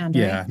one hand,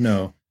 right? Yeah,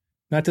 no.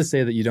 Not to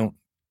say that you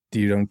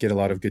don't get a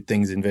lot of good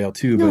things in Vail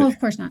too. No, but, of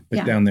course not. But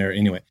yeah. down there,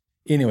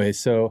 anyway,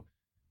 so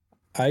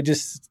I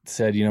just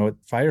said, you know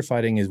what,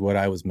 firefighting is what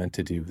I was meant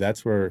to do.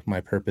 That's where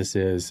my purpose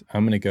is.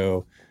 I'm going to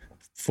go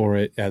for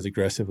it as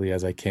aggressively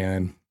as I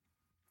can.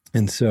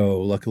 And so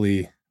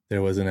luckily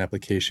there was an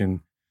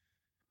application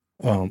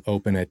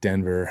open at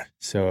Denver.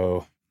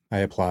 So I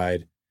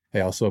applied.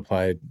 I also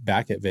applied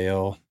back at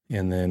Vail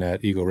and then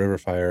at Eagle River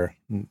Fire,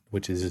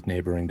 which is a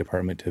neighboring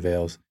department to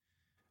Vail's.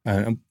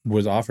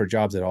 Was offered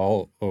jobs at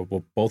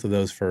both of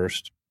those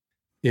first.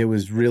 It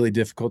was really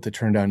difficult to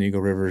turn down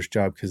Eagle River's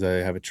job because I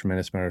have a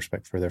tremendous amount of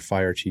respect for their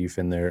fire chief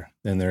and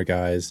their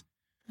guys.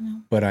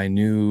 But I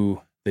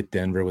knew that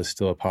Denver was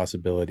still a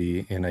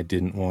possibility, and I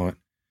didn't want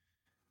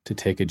to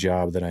take a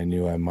job that I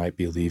knew I might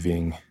be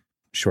leaving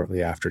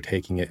shortly after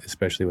taking it,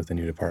 especially with the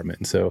new department.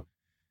 And so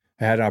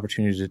I had an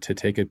opportunity to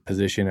take a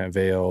position at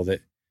Vail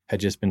that had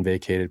just been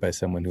vacated by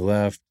someone who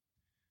left.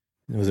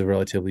 It was a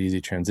relatively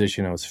easy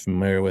transition. I was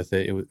familiar with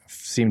it. It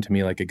seemed to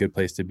me like a good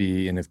place to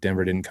be. And if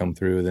Denver didn't come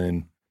through,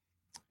 then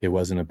it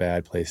wasn't a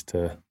bad place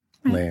to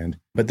land.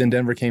 But then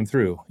Denver came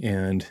through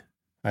and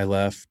I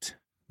left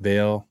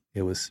Vail.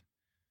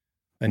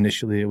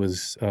 Initially it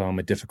was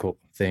a difficult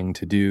thing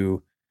to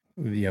do.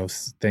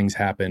 Things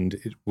happened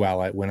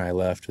when I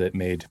left that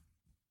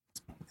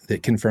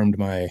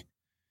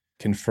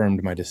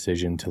confirmed my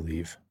decision to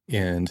leave.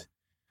 And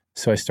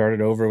so I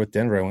started over with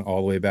Denver. I went all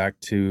the way back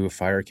to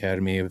Fire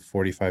Academy at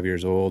 45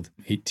 years old,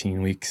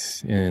 18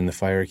 weeks in the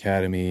Fire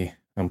Academy.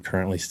 I'm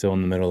currently still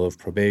in the middle of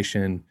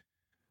probation,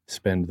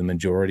 spend the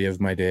majority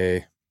of my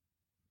day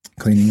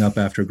cleaning up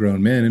after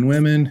grown men and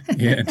women.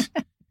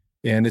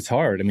 And it's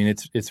hard. I mean,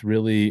 it's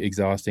really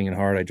exhausting and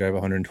hard. I drive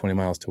 120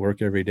 miles to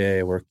work every day.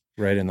 I work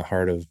right in the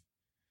heart of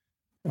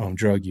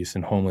drug use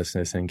and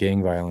homelessness and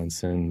gang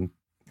violence and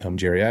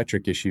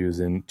geriatric issues,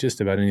 and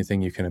just about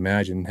anything you can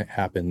imagine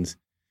happens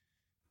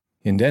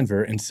in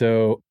Denver. And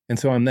so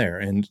I'm there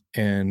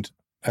and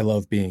I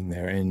love being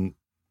there. And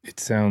it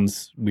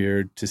sounds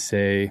weird to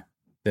say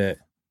that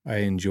I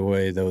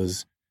enjoy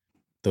those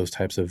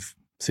types of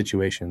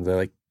situations.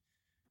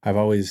 I've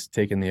always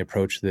taken the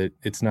approach that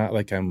it's not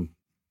like I'm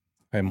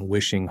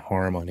wishing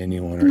harm on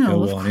anyone or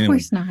ill will on anyone. No, of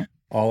course not.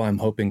 All I'm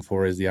hoping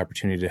for is the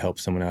opportunity to help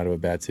someone out of a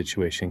bad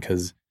situation,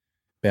 because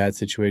bad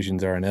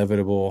situations are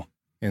inevitable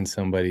and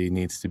somebody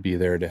needs to be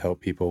there to help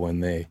people when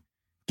they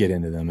get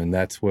into them. And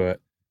that's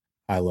what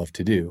I love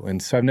to do.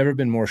 And so I've never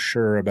been more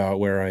sure about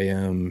where I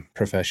am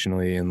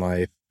professionally in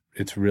life.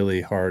 It's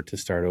really hard to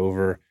start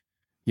over.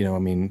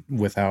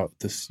 Without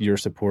your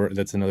support,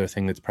 that's another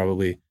thing that's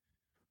probably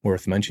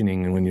worth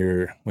mentioning. And when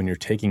you're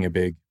taking a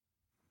big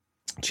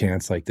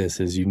chance like this,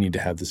 is you need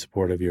to have the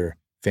support of your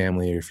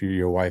family, or if you're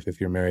your wife, if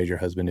you're married, your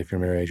husband, if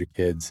you're married, your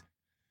kids,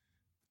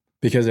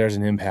 because there's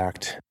an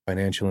impact,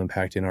 financial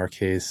impact in our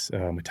case,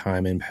 a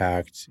time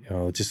impact,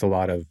 just a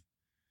lot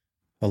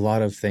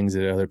of things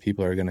that other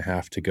people are going to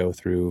have to go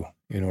through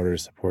in order to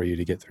support you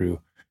to get through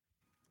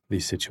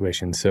these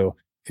situations. So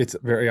it's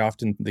very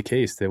often the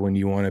case that when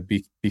you want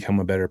to become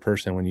a better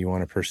person, when you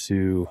want to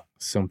pursue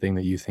something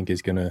that you think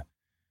is going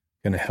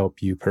to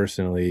help you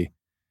personally,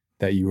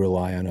 that you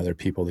rely on other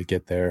people to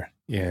get there.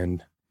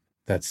 And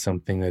that's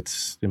something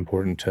that's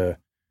important to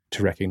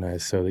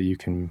recognize, so that you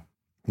can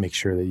make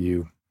sure that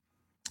you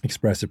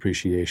express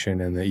appreciation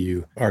and that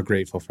you are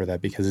grateful for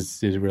that,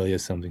 because it really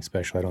is something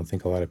special. I don't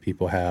think a lot of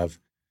people have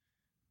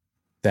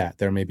that.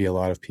 There may be a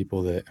lot of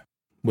people that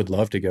would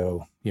love to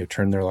go,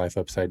 turn their life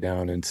upside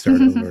down and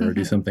start over or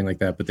do something like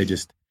that, but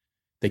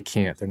they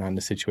can't. They're not in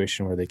a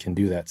situation where they can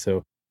do that.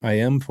 So I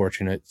am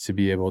fortunate to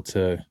be able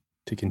to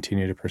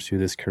continue to pursue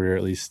this career,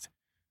 at least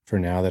for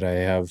now, that I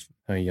have,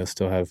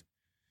 still have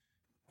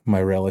my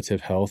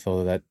relative health,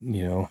 although that,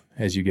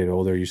 as you get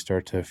older, you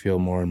start to feel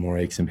more and more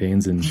aches and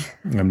pains, and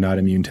I'm not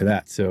immune to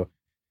that. So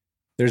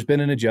there's been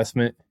an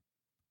adjustment,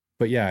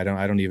 but yeah,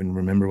 I don't even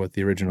remember what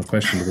the original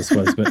question to this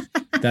was, but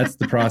that's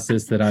the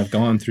process that I've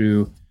gone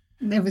through.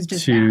 It was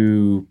just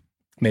to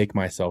make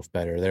myself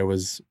better. There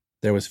was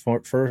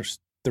first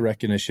the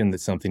recognition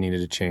that something needed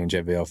to change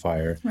at Vail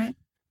Fire. Right.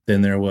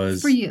 Then there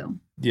was for you.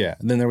 Yeah.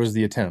 Then there was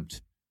the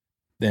attempt.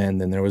 Then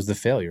there was the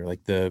failure,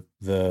 like the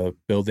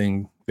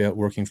building,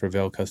 working for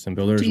Vail Custom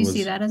Builders. Do you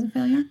see that as a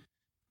failure?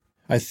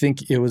 I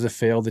think it was a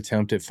failed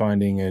attempt at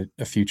finding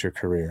a future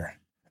career.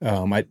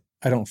 I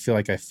don't feel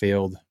like I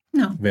failed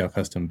Vail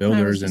Custom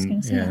Builders,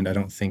 and I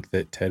don't think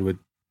that Ted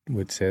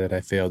would say that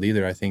I failed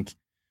either. I think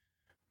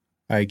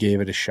I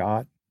gave it a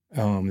shot.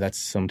 That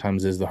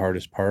sometimes is the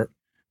hardest part,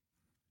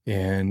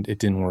 and it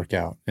didn't work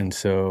out. And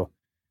so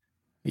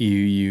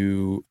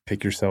you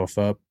pick yourself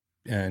up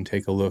and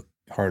take a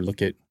hard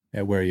look at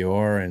where you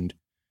are and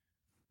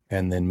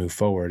then move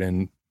forward.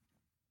 And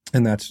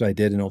And that's what I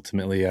did. And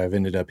ultimately I've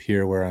ended up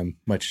here where I'm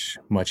much,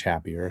 much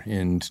happier.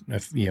 And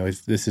if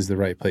this is the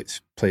right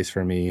place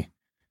for me,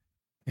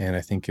 and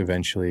I think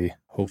eventually,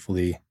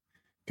 hopefully,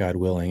 God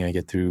willing, I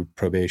get through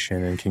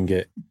probation and can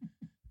get,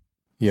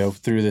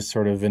 through this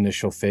sort of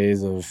initial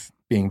phase of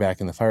being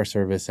back in the fire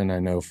service. And I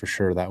know for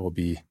sure that will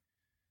be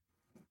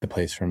the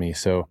place for me.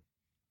 So,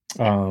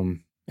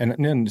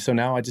 so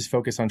now I just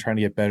focus on trying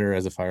to get better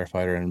as a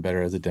firefighter and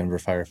better as a Denver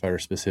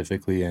firefighter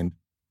specifically. And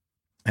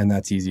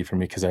that's easy for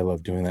me because I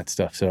love doing that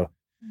stuff. So,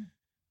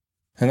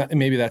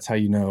 maybe that's how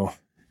you know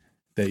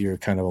that you're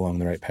kind of along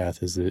the right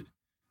path, is that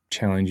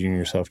challenging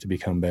yourself to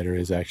become better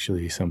is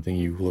actually something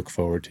you look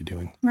forward to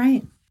doing.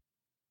 Right.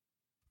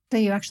 That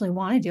you actually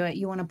want to do it.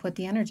 You want to put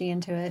the energy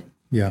into it.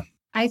 Yeah.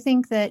 I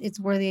think that it's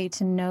worthy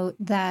to note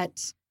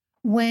that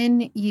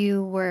when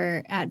you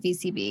were at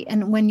VCB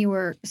and when you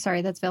were,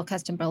 that's Vail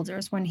Custom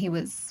Builders, when he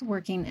was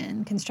working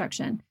in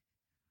construction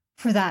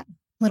for that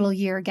little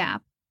year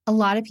gap, a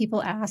lot of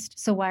people asked,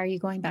 so why are you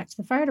going back to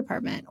the fire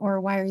department, or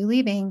why are you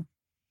leaving?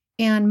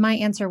 And my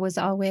answer was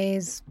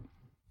always,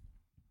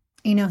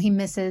 he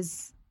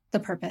misses the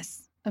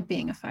purpose of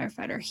being a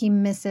firefighter. He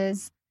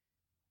misses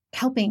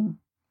helping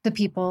the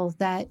people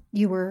that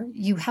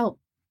you help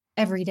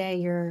every day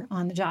you're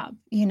on the job,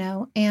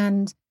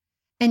 and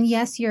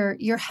yes,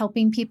 you're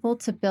helping people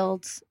to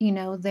build,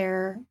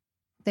 their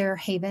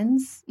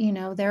havens,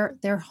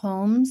 their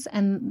homes,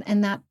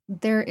 and that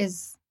there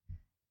is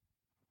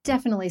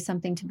definitely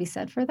something to be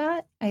said for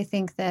that. I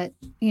think that,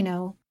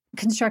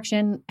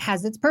 construction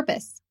has its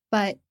purpose,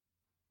 but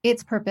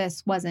its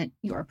purpose wasn't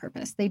your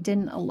purpose. They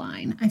didn't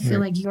align. I feel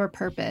like your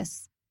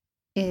purpose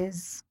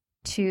is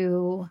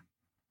to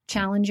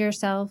challenge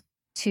yourself,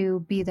 to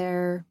be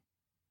there,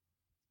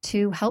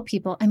 to help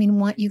people. I mean,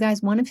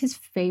 one of his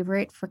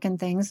favorite freaking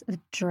things, it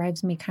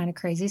drives me kind of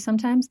crazy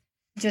sometimes,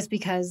 just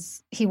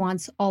because he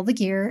wants all the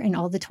gear and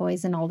all the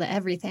toys and all the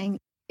everything,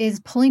 is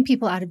pulling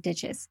people out of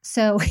ditches.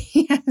 So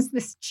he has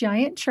this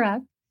giant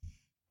truck,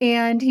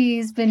 and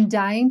he's been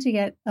dying to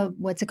get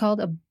what's it called?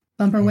 A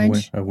bumper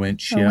winch? A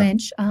winch,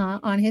 winch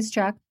on his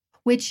truck,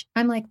 which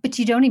I'm like, but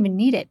you don't even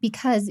need it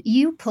because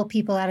you pull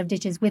people out of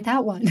ditches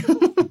without one.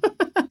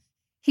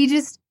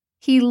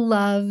 He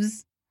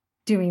loves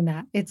doing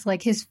that. It's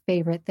like his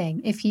favorite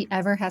thing. If he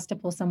ever has to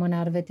pull someone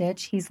out of a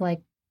ditch, he's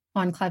like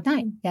on cloud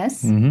nine.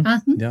 Yes, Yeah.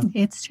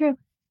 It's true.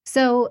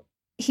 So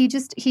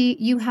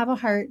you have a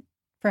heart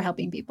for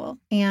helping people.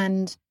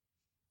 And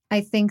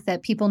I think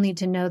that people need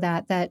to know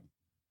that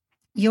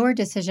your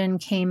decision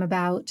came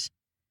about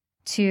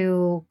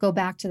to go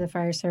back to the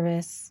fire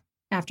service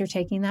after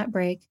taking that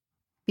break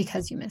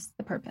because you missed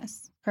the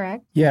purpose,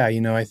 correct? Yeah.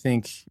 I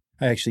think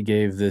I actually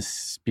gave this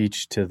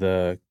speech to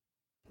the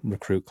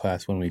recruit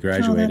class when we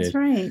graduated. Oh, that's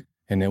right.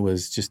 And it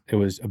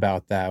was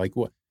about that. Like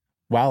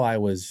while I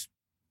was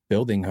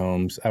building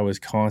homes, I was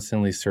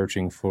constantly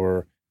searching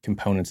for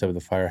components of the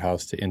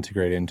firehouse to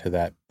integrate into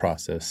that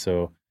process.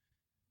 So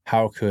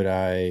how could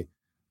I,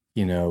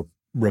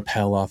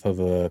 rappel off of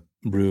a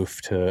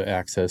roof to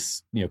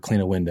access, clean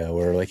a window,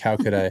 or like, how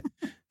could I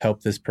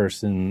help this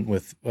person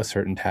with a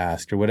certain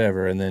task or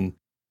whatever? And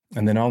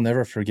then I'll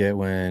never forget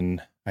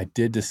when I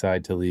did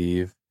decide to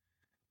leave.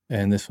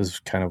 And this was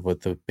kind of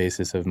what the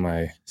basis of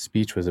my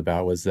speech was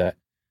about, was that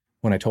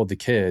when I told the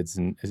kids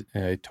and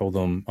I told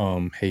them,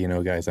 hey,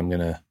 guys, I'm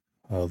going to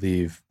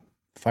leave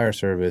fire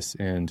service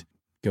and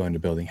go into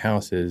building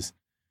houses.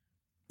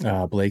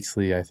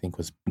 Blakesley, I think,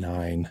 was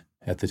 9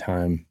 at the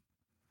time.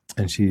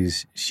 And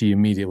she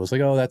immediately was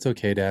like, oh, that's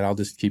okay, Dad. I'll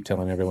just keep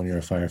telling everyone you're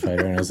a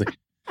firefighter. And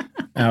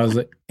I was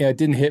like, yeah, it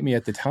didn't hit me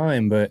at the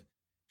time, but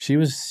she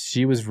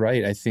was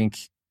right. I think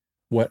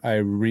what I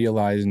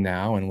realize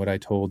now and what I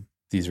told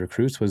these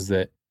recruits was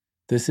that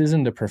this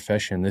isn't a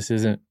profession. This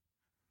isn't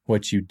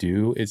what you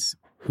do. It's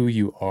who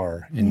you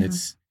are. And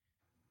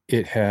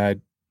it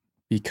had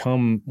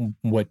become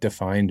what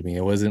defined me.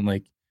 It wasn't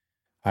like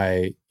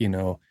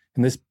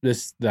and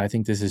this I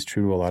think this is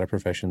true to a lot of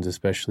professions,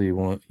 especially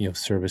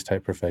service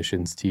type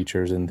professions,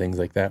 teachers and things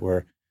like that,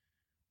 where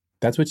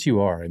that's what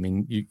you are. I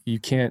mean, you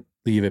can't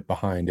leave it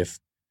behind. If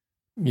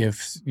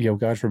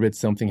God forbid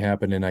something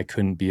happened and I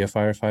couldn't be a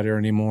firefighter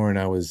anymore and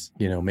I was,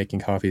 making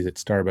coffees at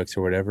Starbucks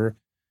or whatever,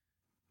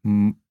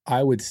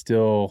 I would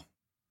still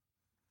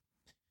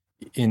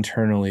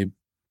internally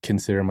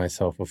consider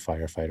myself a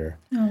firefighter.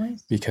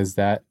 Always. Because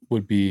that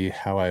would be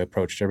how I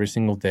approached every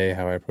single day,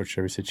 how I approached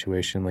every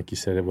situation. Like you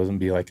said, it wouldn't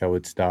be like I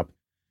would stop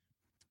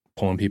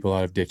pulling people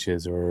out of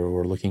ditches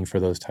or looking for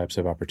those types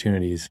of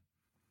opportunities,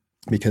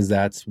 because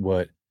that's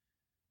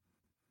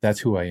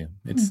who I am.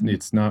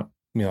 It's not,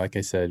 like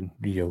I said,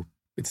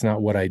 it's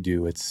not what I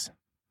do. It's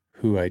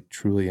who I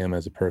truly am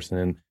as a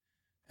person.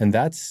 And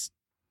that's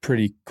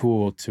pretty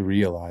cool to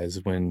realize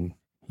when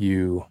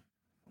you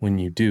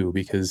do,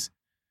 because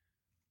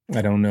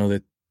I don't know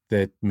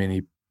that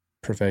many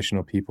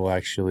professional people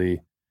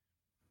actually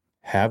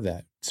have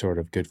that sort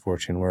of good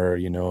fortune where,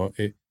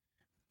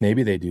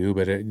 maybe they do,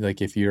 but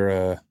like if you're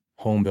a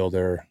home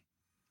builder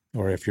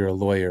or if you're a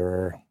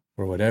lawyer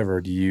or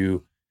whatever, do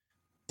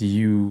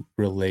you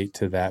relate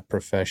to that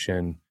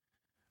profession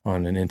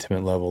on an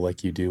intimate level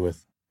like you do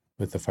with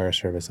the fire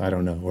service? I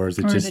don't know. Or is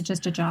it Or is it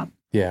just a job?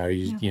 Yeah. Are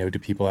you, do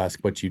people ask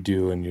what you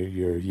do and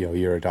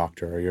you're a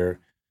doctor, or you're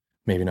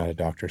maybe not a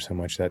doctor so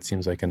much? That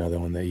seems like another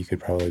one that you could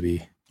probably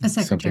be a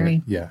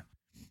secretary. Yeah.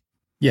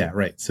 Yeah.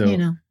 Right.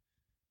 So,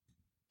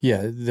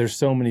 yeah, there's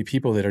so many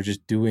people that are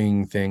just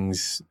doing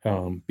things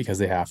because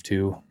they have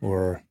to,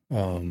 or,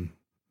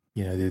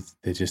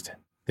 they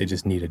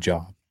just need a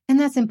job. And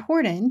that's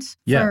important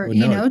for,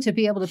 to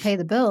be able to pay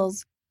the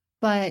bills,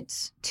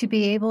 but to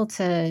be able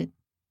to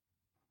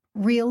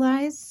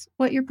realize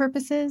what your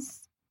purpose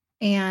is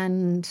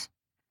and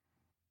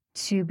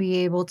to be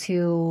able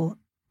to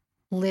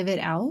live it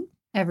out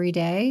every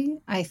day,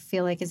 I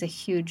feel like is a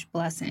huge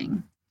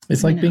blessing.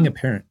 It's like being a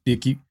parent.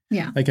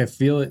 Yeah. Like I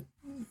feel it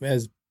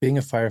as being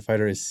a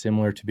firefighter is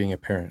similar to being a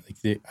parent.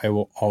 Like I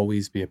will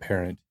always be a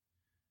parent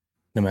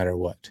no matter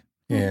what.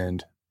 Mm-hmm.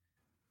 And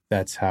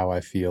that's how I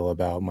feel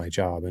about my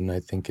job. And I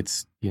think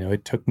it's,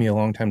 it took me a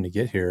long time to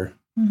get here,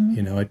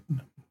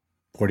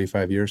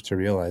 45 years to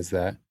realize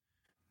that.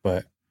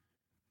 But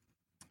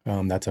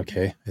that's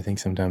okay. I think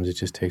sometimes it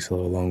just takes a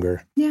little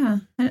longer. Yeah.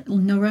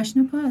 No rush,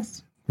 no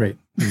pause. Right.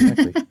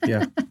 Exactly.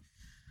 Yeah.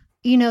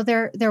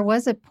 There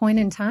was a point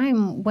in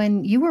time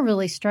when you were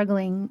really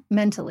struggling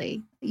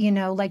mentally,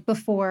 like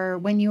before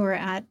when you were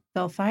at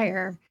Bell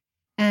Fire.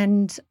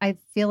 And I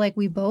feel like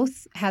we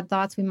both had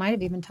thoughts. We might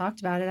have even talked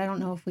about it. I don't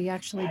know if we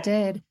actually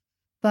did.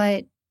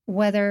 But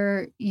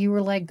whether you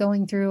were like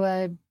going through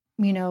a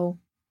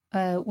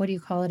what do you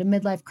call it? A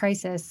midlife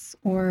crisis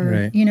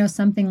or, right.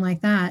 Something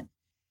like that.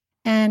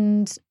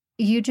 And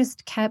you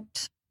just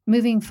kept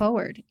moving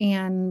forward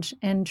and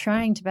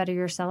trying to better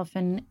yourself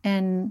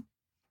and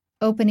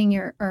opening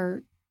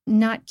or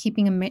not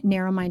keeping a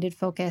narrow-minded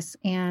focus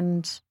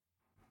and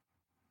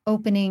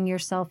opening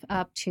yourself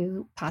up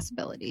to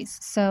possibilities.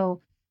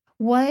 So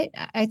what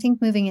I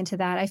think moving into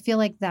that, I feel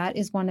like that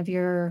is one of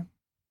your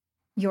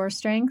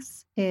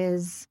strengths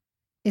is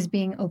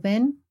being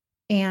open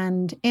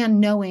and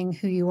knowing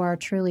who you are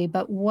truly.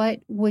 But what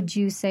would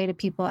you say to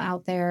people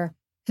out there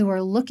who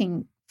are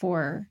looking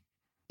for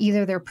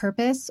either their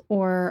purpose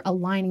or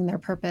aligning their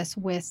purpose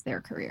with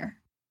their career?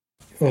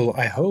 Well,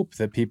 I hope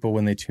that people,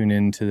 when they tune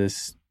into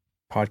this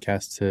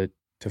podcast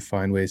to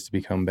find ways to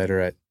become better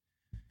at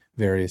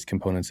various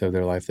components of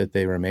their life, that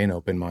they remain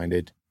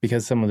open-minded,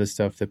 because some of the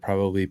stuff that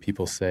probably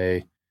people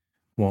say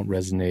won't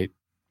resonate,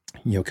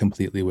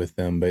 completely with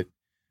them. But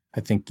I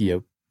think,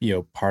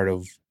 part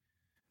of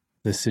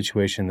the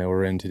situation that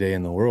we're in today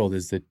in the world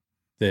is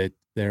that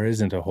there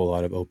isn't a whole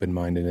lot of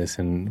open-mindedness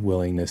and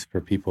willingness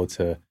for people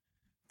to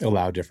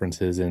allow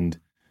differences. And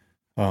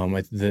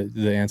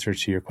the answer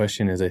to your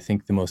question is, I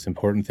think the most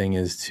important thing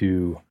is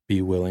to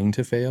be willing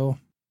to fail.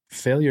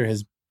 Failure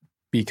has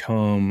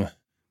become,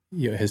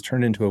 has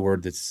turned into a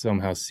word that's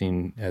somehow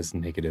seen as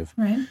negative.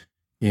 Right.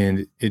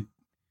 And it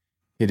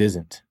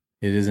isn't.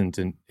 It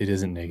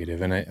isn't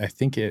negative. And I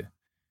think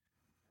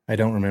I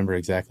don't remember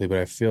exactly, but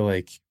I feel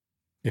like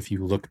if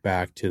you look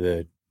back to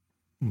the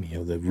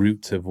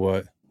roots of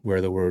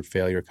where the word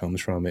failure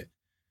comes from,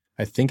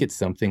 I think it's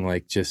something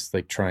like just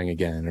like trying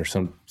again or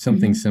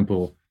something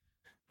simple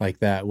like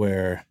that,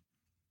 where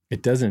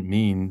it doesn't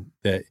mean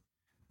that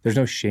there's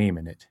no shame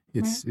in it.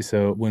 It's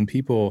so when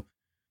people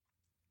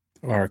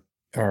are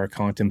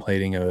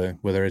contemplating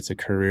whether it's a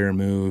career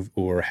move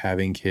or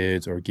having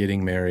kids or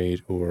getting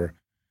married or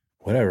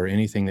whatever,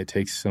 anything that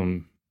takes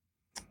some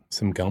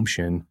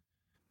gumption,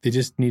 they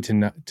just need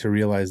to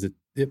realize that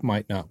it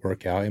might not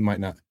work out. It might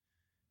not.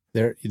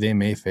 They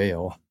may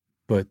fail,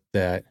 but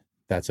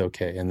that's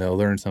okay, and they'll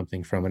learn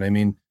something from it. I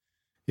mean,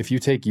 if you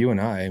take you and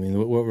I mean,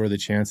 what were the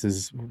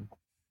chances?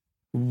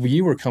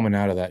 You were coming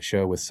out of that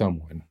show with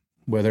someone,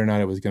 whether or not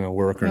it was going to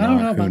work or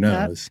not, who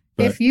knows?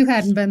 But, if you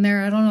hadn't been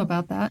there, I don't know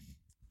about that.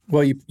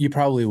 Well, you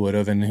probably would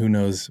have, and who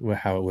knows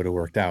how it would have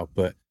worked out.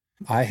 But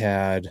I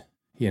had,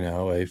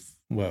 a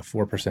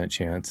 4%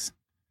 chance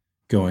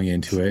going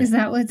into it. Is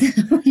that what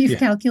you've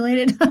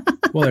calculated?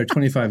 Well, there are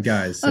 25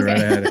 guys, so I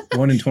had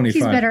 1 in 25.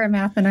 He's better at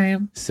math than I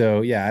am.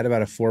 So yeah, I had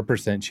about a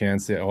 4%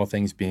 chance, that all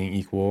things being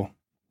equal,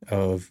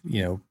 of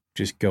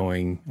just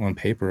going on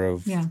paper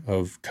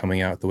of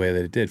coming out the way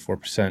that it did.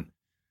 4%.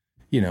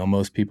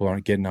 Most people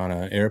aren't getting on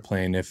an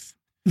airplane if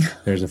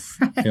there's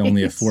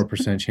only a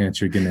 4%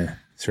 chance you're going to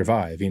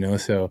survive.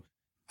 So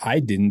I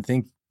didn't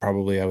think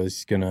probably I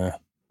was going to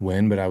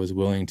win, but I was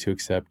willing to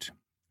accept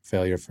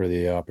failure for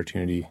the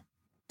opportunity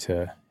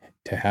to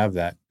have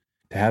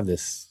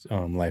this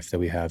life that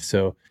we have.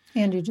 So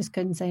Andrew just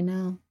couldn't say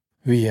no.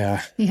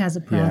 Yeah, he has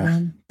a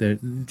problem.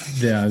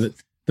 The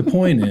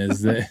point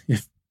is that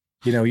if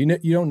you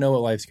don't know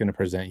what life's going to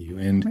present you,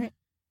 and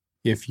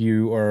if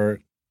you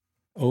are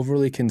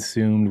overly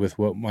consumed with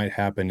what might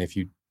happen if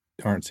you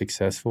aren't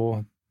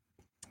successful,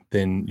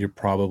 then you're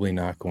probably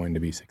not going to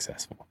be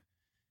successful.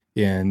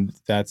 And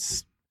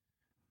that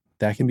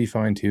can be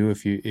fine too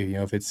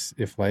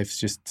if life's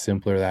just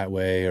simpler that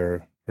way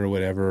or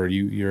whatever, or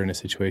you're in a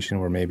situation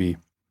where maybe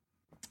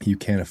you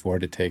can't afford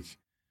to take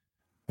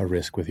a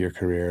risk with your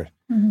career.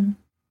 Mm-hmm.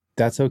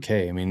 That's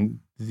okay. I mean,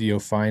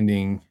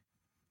 finding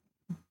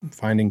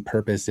finding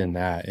purpose in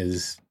that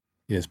is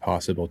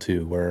possible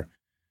too, where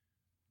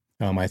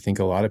I think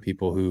a lot of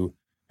people who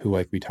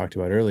like we talked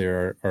about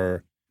earlier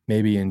are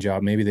maybe in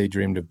job, maybe they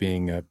dreamed of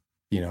being a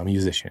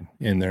musician,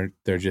 and they're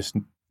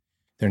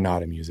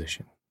not a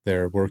musician.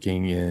 They're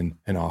working in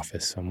an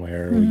office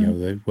somewhere,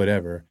 or,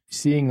 whatever.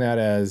 Seeing that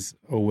as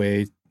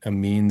a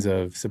means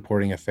of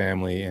supporting a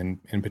family and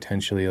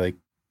potentially like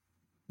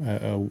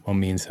a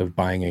means of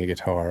buying a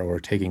guitar or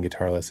taking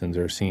guitar lessons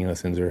or singing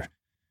lessons or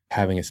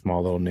having a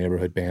small little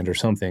neighborhood band or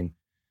something.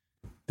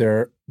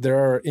 There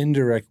are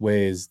indirect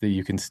ways that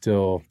you can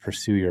still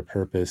pursue your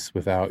purpose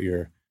without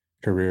your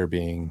career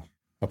being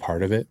a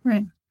part of it.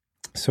 Right.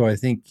 So I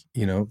think,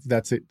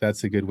 that's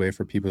a good way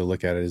for people to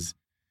look at it is,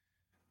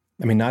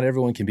 not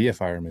everyone can be a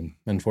fireman.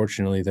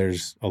 Unfortunately,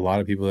 there's a lot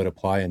of people that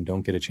apply and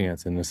don't get a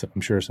chance. And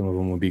I'm sure some of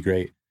them would be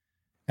great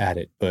at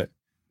it, but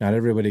not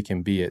everybody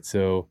can be it.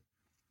 So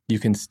you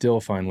can still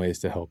find ways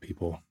to help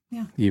people,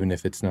 even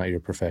if it's not your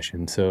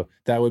profession. So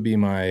that would be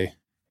my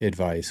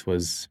advice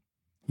was,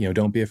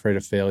 don't be afraid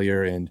of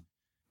failure. And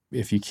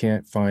if you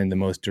can't find the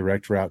most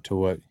direct route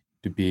to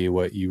be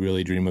what you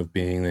really dream of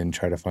being, then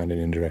try to find an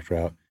indirect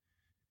route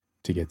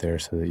to get there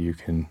so that you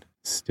can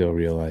still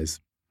realize,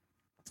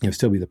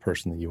 still be the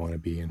person that you want to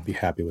be and be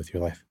happy with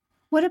your life.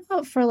 What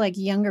about for like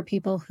younger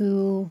people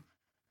who,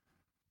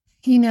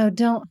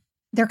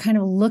 they're kind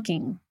of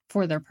looking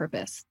for their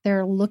purpose.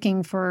 They're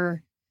looking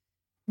for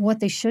what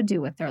they should do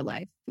with their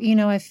life.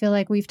 I feel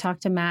like we've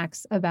talked to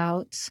Max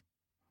about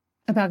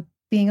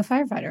being a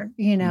firefighter,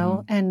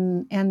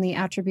 and the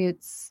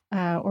attributes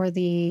or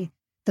the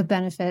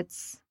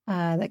benefits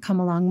that come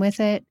along with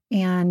it.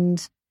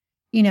 And,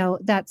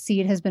 that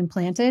seed has been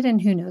planted,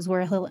 and who knows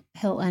where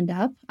he'll end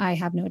up. I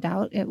have no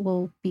doubt it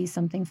will be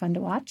something fun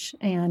to watch,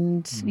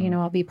 and,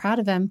 I'll be proud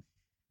of him,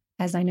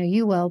 as I know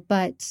you will.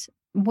 But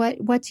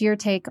what's your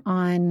take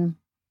on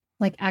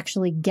like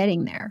actually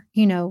getting there?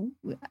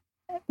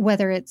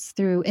 Whether it's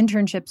through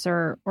internships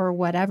or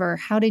whatever,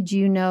 how did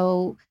you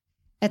know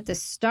at the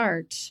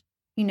start,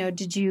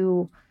 did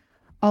you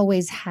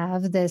always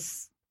have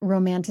this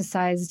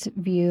romanticized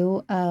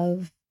view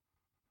of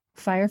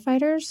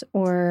firefighters,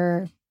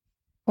 or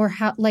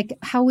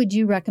how would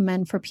you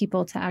recommend for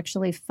people to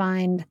actually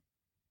find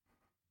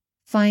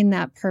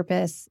that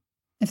purpose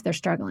if they're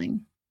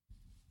struggling,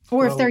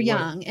 or if they're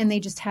young and they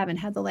just haven't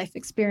had the life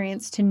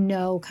experience to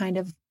know kind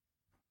of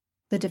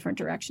the different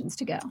directions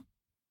to go?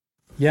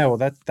 Yeah, well,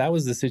 that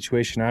was the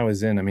situation I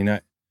was in.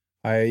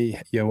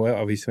 I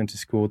obviously went to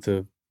school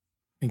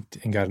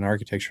and got an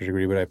architecture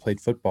degree, but I played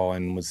football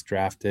and was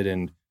drafted,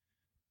 and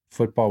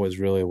football was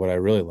really what I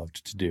really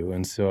loved to do.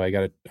 And so I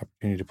got an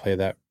opportunity to play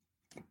that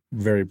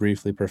very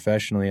briefly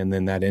professionally, and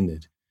then that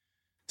ended.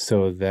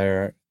 So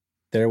there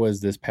was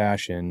this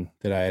passion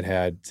that I had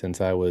had since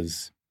I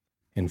was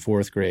in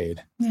fourth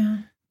grade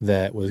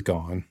that was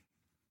gone.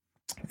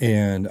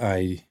 And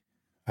I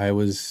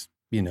was,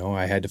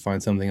 I had to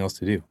find something else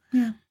to do.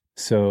 Yeah.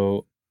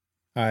 So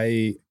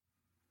I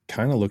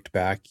kind of looked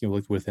back,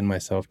 looked within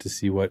myself to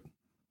see what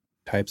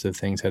types of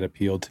things had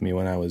appealed to me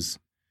when I was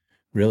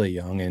really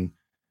young. And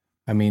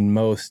I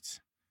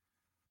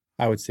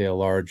would say a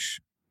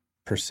large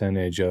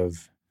percentage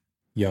of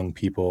young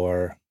people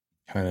are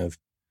kind of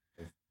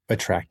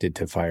attracted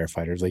to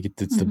firefighters. Like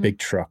it's the big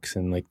trucks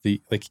and like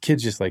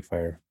kids just like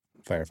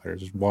firefighters.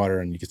 There's water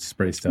and you get to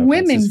spray stuff.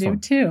 Women do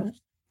too.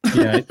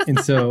 Yeah. And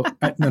so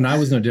I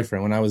was no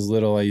different. When I was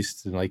little, I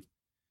used to like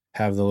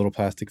have the little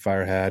plastic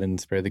fire hat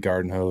and spray the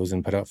garden hose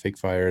and put out fake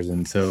fires.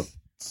 And so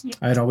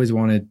I had always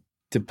wanted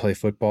to play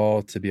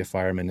football, to be a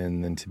fireman,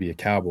 and then to be a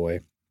cowboy.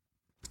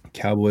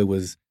 Cowboy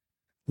was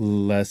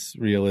less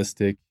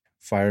realistic.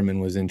 Fireman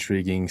was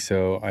intriguing.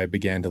 So I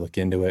began to look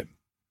into it.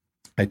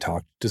 I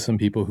talked to some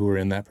people who were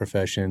in that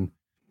profession.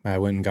 I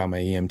went and got my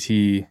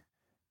EMT.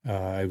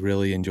 I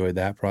really enjoyed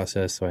that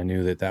process. So I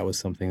knew that was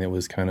something that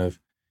was kind of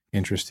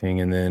interesting.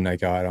 And then I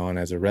got on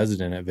as a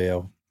resident at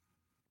Vail,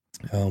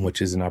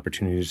 which is an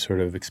opportunity to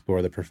sort of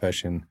explore the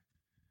profession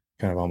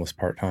kind of almost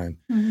part-time.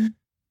 Mm-hmm.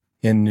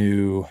 And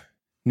knew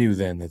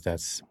then that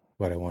that's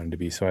what I wanted to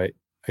be. So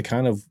I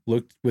kind of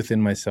looked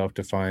within myself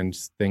to find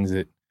things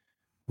that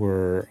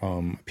were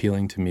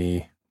appealing to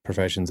me,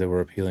 professions that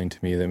were appealing to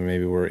me that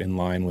maybe were in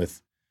line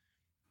with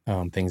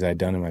things I'd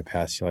done in my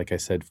past. Like I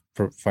said,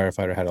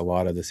 firefighter had a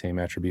lot of the same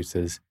attributes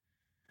as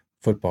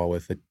football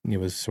with it. It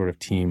was sort of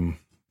team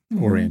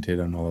oriented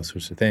and all those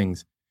sorts of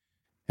things.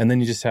 And then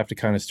you just have to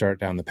kind of start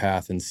down the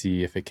path and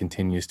see if it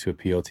continues to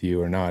appeal to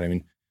you or not.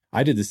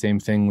 I did the same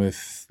thing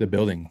with the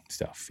building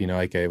stuff.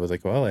 Like I was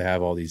like, well, I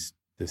have all this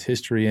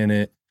history in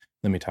it.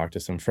 Let me talk to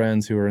some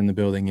friends who are in the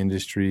building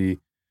industry.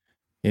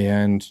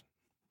 And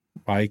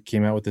I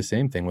came out with the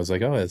same thing, was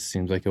like, oh, it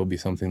seems like it'll be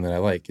something that I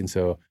like. And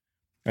so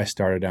I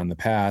started down the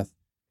path.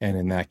 And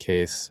in that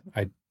case,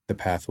 the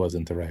path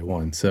wasn't the right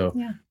one. So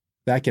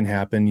that can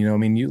happen.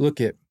 You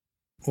look at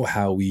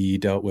how we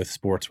dealt with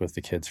sports with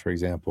the kids, for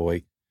example.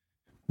 Like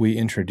we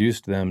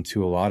introduced them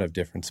to a lot of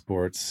different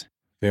sports.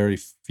 Very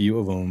few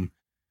of them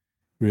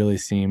really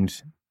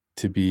seemed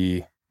to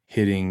be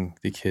hitting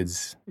the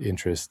kids'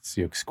 interests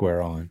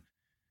square on.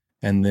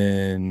 And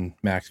then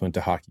Max went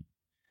to hockey.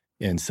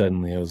 And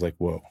suddenly it was like,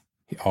 whoa,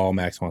 all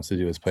Max wants to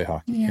do is play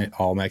hockey. Yeah. And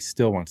all Max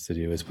still wants to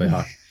do is play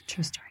hockey.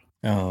 True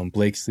story.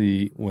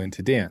 Blakesley went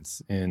to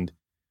dance, and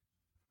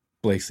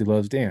Blakesley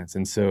loves dance.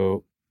 And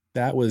so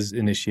that was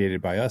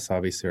initiated by us.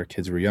 Obviously, our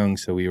kids were young,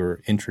 so we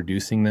were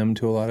introducing them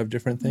to a lot of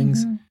different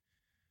things. Mm-hmm.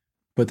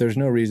 But there's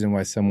no reason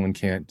why someone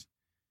can't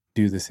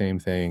do the same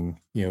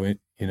thing,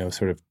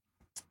 sort of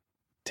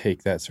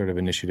take that sort of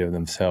initiative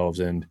themselves.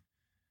 And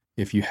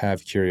if you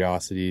have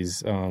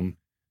curiosities,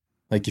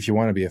 like if you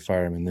want to be a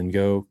fireman, then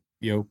go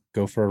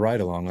for a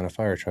ride along on a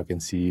fire truck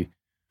and see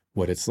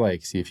what it's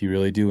like. See if you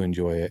really do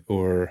enjoy it,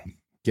 or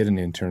get an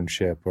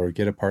internship, or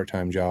get a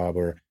part-time job,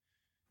 or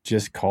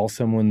just call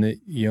someone that,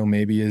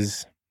 maybe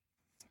is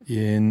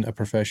in a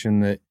profession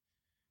that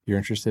you're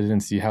interested in,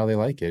 see how they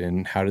like it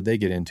and how did they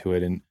get into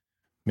it. And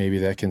maybe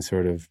that can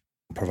sort of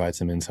provide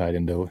some insight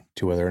into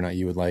whether or not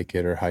you would like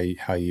it, or how you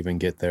even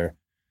get there.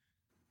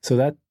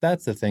 So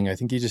that's the thing. I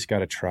think you just got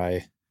to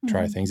try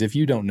things. If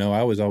you don't know,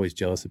 I was always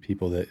jealous of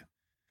people that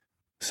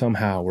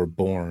somehow were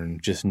born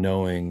just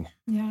knowing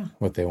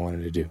what they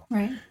wanted to do.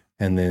 Right.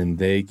 And then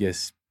they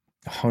just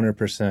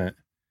 100%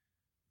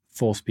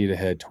 full speed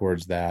ahead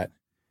towards that.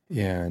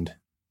 And,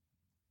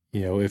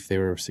 if they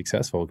were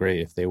successful,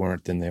 great. If they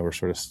weren't, then they were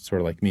sort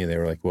of like me. They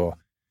were like, well,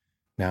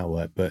 now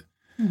what? But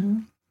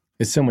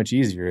it's so much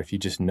easier if you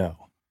just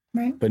know.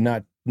 Right. But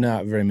not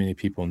very many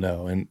people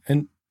know.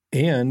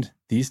 And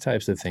these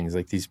types of things,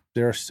 like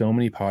there are so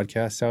many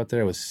podcasts out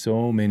there with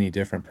so many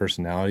different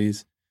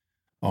personalities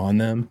on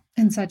them.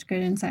 And such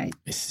good insight.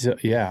 So,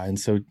 yeah. And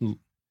so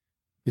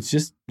it's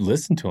just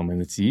listen to them,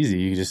 and it's easy.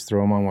 You just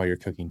throw them on while you're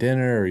cooking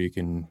dinner, or you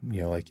can,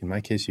 like in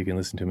my case, you can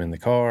listen to them in the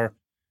car,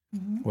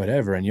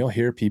 whatever. And you'll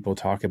hear people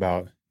talk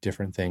about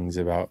different things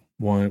about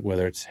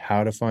whether it's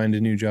how to find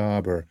a new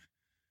job, or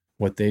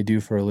what they do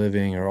for a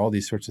living, or all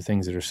these sorts of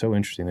things that are so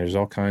interesting. There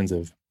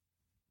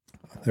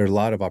are a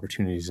lot of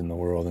opportunities in the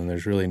world, and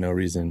there's really no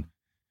reason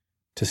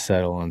to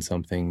settle on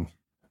something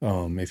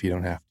if you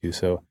don't have to.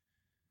 So,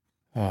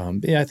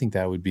 I think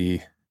that would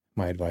be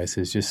my advice,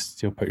 is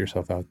just put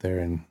yourself out there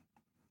and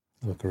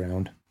look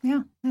around.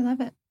 Yeah, I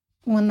love it.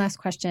 One last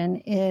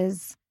question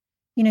is,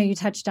 you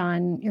touched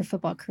on your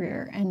football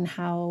career and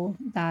how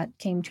that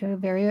came to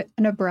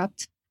an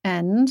abrupt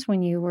end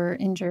when you were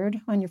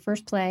injured on your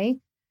first play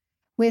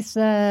with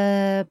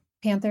the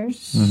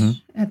Panthers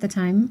at the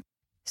time.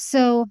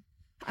 So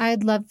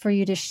I'd love for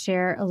you to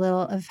share a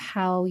little of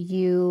how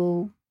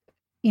you,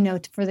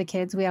 for the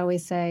kids, we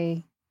always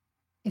say,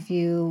 if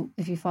you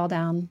fall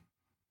down,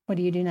 what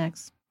do you do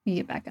next? You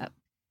get back up.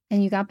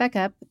 And you got back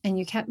up and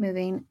you kept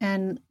moving.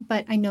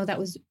 But I know that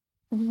was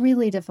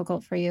really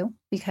difficult for you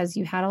because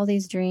you had all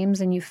these dreams,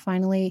 and you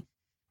finally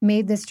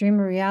made this dream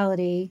a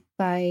reality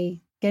by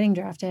getting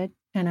drafted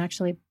and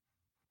actually,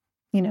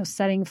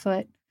 setting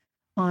foot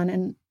on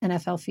an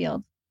NFL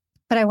field.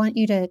 But I want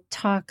you to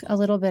talk a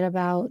little bit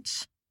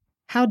about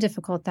how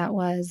difficult that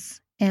was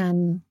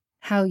and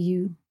how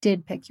you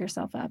did pick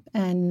yourself up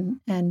and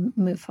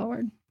move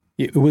forward.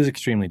 It was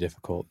extremely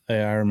difficult. I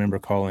remember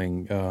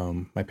calling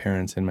my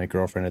parents and my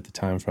girlfriend at the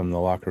time from the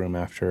locker room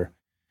after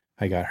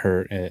I got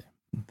hurt at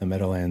the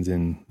Meadowlands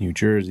in New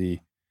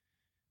Jersey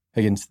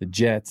against the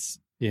Jets,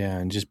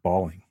 and just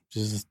bawling.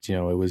 Just, it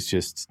was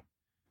just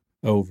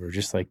over,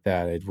 just like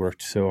that. I'd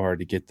worked so hard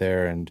to get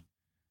there, and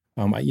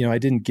I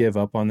didn't give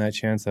up on that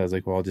chance. I was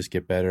like, well, I'll just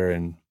get better.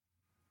 And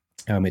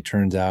it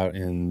turns out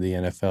in the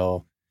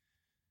NFL,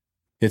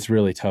 it's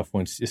really tough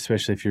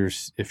especially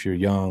if you're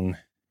young.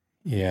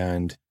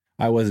 And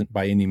I wasn't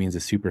by any means a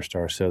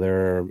superstar, so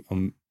there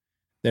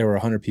were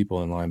 100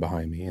 people in line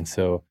behind me, and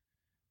so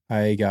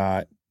I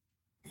got,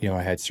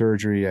 I had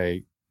surgery,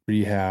 I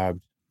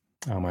rehabbed,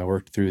 I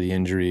worked through the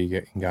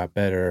injury and got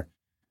better,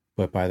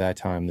 but by that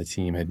time the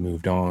team had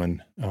moved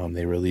on.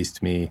 They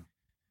released me.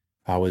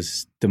 I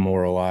was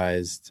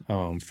demoralized,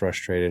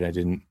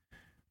 frustrated.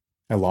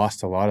 I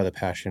lost a lot of the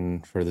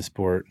passion for the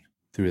sport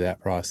through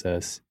that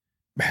process.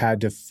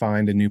 Had to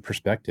find a new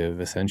perspective,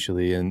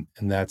 essentially, and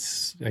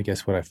that's, I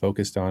guess, what I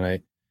focused on.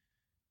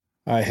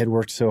 I had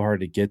worked so hard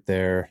to get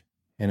there,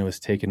 and it was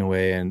taken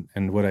away.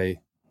 And what I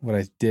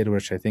did,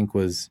 which I think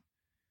was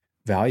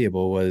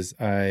valuable, was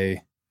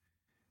I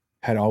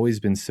had always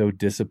been so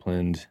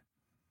disciplined,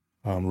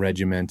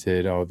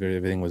 regimented.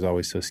 Everything was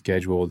always so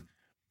scheduled.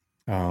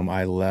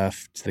 I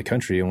left the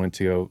country and went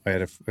to go. I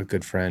had a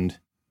good friend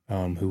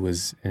who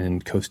was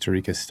in Costa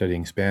Rica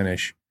studying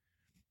Spanish,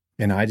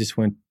 and I just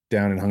went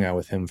down and hung out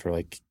with him for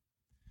like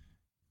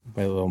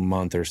a little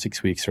month or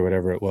 6 weeks or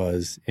whatever it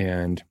was.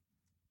 And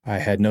I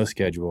had no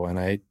schedule, and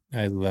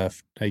I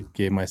left. I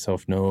gave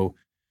myself no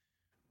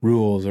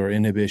rules or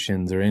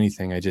inhibitions or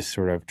anything. I just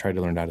sort of tried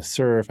to learn how to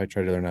surf. I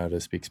tried to learn how to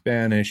speak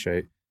Spanish.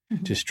 I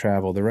just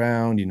traveled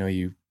around.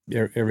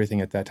 Everything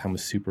at that time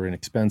was super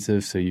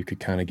inexpensive, so you could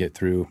kind of get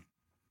through.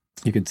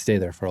 You could stay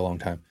there for a long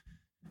time.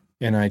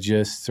 And I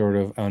just sort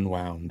of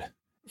unwound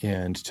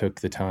and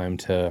took the time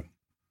to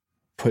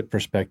put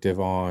perspective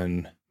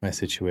on my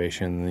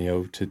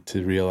situation,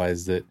 to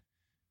realize that,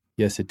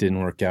 yes, it didn't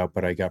work out,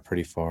 but I got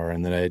pretty far,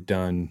 and that I had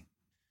done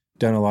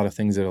done a lot of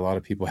things that a lot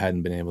of people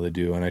hadn't been able to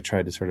do. And I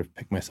tried to sort of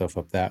pick myself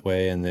up that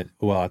way. And that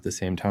while at the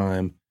same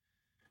time,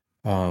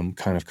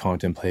 kind of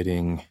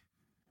contemplating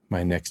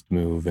my next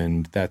move.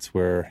 And that's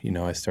where,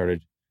 I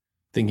started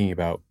thinking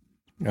about,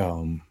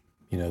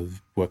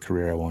 what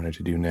career I wanted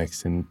to do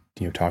next, and,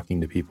 talking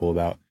to people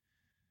about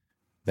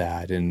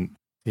that, and,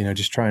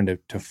 just trying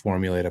to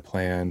formulate a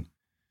plan.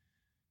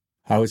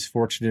 I was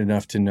fortunate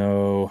enough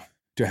to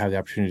have the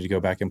opportunity to go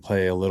back and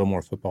play a little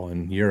more football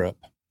in Europe,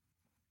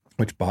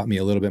 which bought me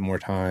a little bit more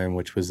time,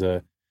 which was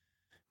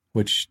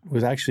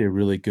actually a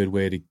really good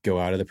way to go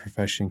out of the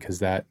profession, because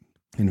that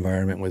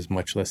environment was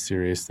much less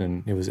serious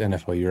than it was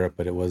NFL Europe,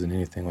 but it wasn't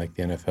anything like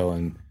the NFL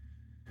in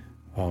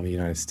the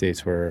United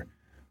States, where,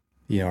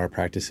 our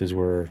practices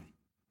were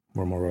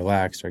more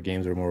relaxed, our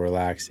games were more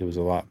relaxed. It was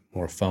a lot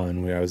more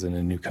fun. I was in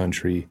a new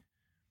country.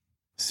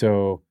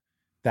 So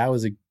that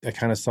was I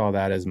kind of saw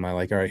that as my,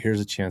 like, all right, here's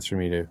a chance for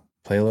me to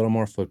play a little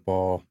more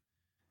football,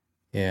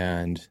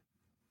 and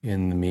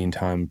in the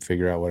meantime,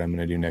 figure out what I'm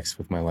going to do next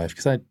with my life.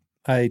 Because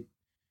I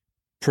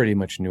pretty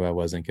much knew I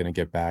wasn't going to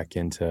get back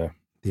into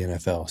the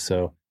NFL.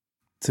 So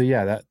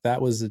yeah,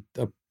 that was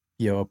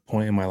a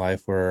point in my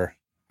life where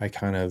I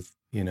kind of,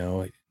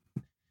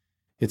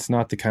 it's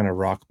not the kind of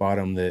rock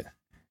bottom that,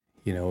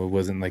 it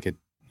wasn't like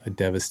a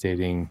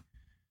devastating,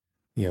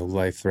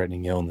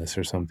 life-threatening illness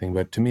or something.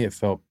 But to me, it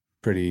felt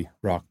pretty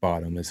rock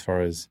bottom as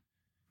far as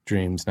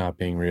dreams not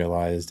being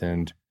realized.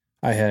 And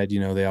I had,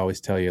 they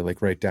always tell you,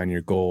 like, write down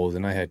your goals.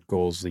 And I had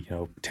goals,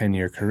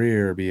 10-year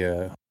career,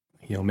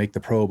 make the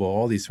Pro Bowl,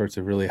 all these sorts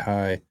of really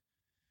high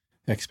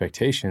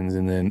expectations.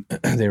 And then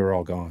they were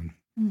all gone.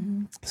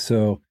 Mm-hmm.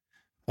 So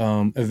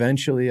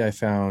eventually I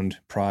found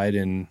pride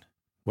in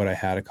what I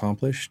had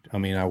accomplished. I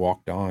mean, I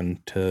walked on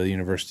to the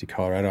University of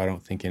Colorado. I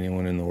don't think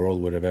anyone in the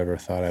world would have ever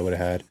thought I would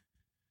have had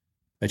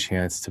a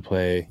chance to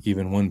play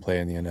even one play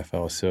in the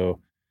NFL. So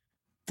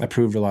I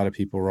proved a lot of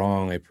people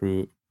wrong. I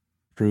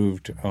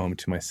proved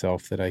to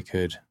myself that I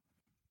could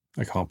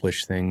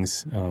accomplish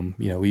things. When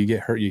you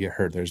get hurt, you get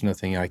hurt. There's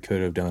nothing I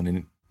could have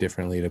done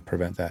differently to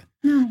prevent that.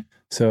 No.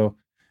 So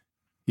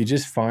you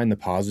just find the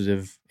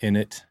positive in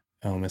it,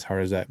 as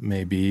hard as that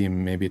may be.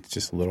 And maybe it's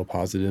just little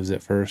positives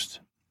at first.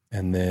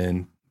 And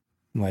then,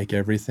 like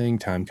everything,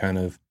 time kind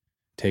of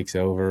takes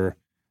over.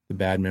 The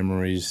bad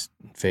memories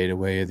fade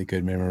away, the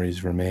good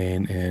memories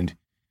remain, and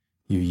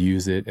you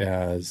use it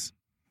as,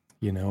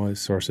 a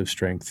source of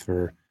strength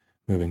for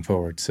moving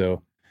forward.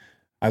 So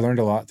I learned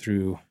a lot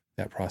through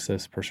that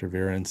process,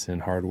 perseverance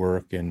and hard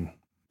work and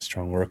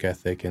strong work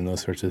ethic and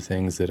those sorts of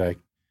things that I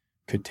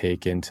could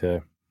take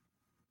into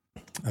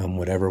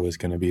whatever was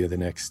going to be the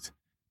next,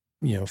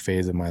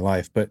 phase of my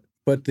life. But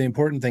the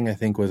important thing, I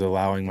think, was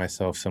allowing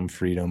myself some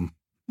freedom,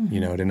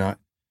 mm-hmm. To not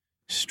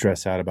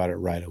stress out about it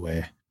right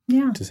away.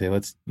 Yeah. To say,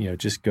 let's,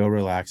 just go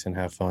relax and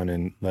have fun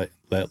and let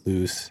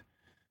loose.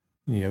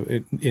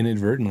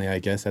 Inadvertently, I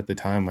guess at the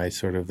time,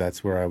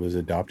 that's where I was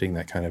adopting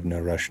that kind of no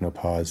rush, no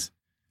pause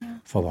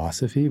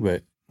philosophy,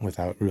 but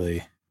without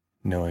really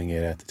knowing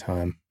it at the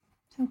time.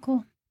 So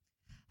cool.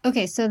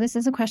 Okay, so this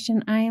is a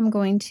question I am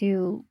going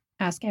to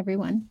ask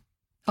everyone,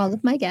 all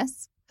of my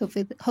guests.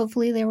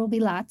 Hopefully there will be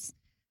lots.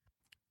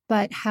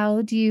 But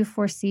how do you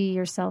foresee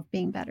yourself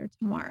being better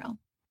tomorrow?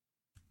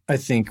 I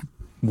think,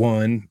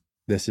 one,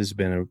 this has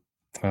been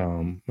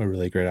a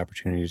really great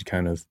opportunity to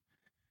kind of,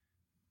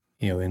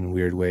 in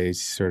weird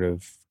ways, sort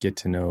of get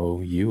to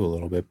know you a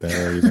little bit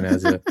better, even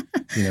as a,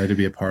 to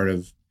be a part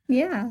of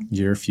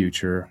your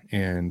future,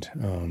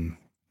 and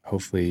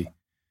hopefully,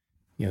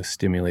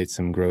 stimulate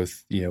some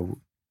growth.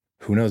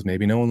 Who knows?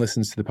 Maybe no one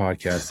listens to the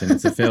podcast and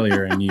it's a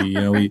failure, and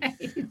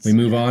we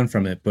move on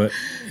from it. But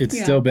it's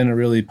still been a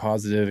really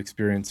positive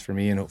experience for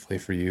me, and hopefully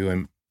for you.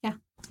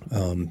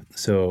 And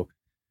so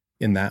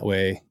in that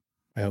way,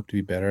 I hope to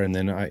be better. And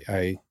then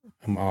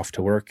I'm off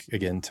to work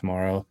again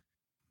tomorrow.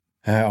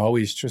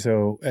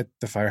 So at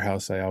the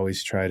firehouse, I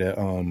always try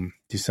to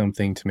do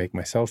something to make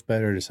myself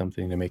better, do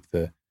something to make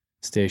the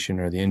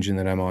station or the engine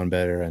that I'm on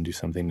better, and do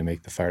something to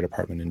make the fire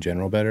department in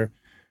general better.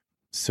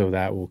 So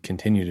that will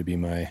continue to be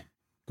my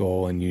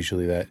goal. And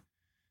usually that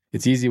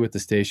it's easy with the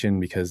station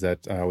because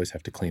that I always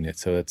have to clean it.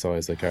 So that's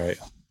always like, all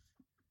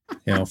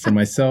right, for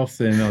myself,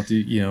 then I'll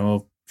do,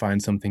 I'll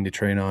find something to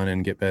train on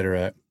and get better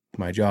at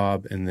my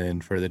job. And then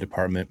for the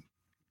department,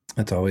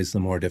 that's always the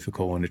more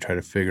difficult one, to try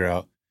to figure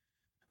out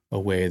a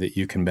way that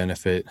you can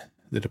benefit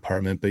the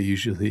department. But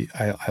usually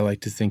I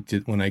like to think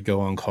that when I go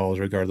on calls,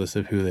 regardless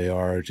of who they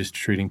are, just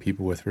treating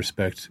people with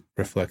respect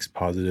reflects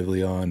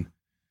positively on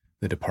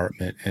the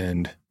department.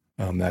 And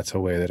that's a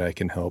way that I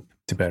can help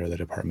to better the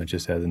department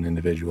just as an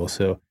individual.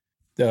 So,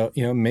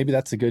 maybe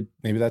that's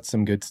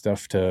some good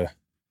stuff to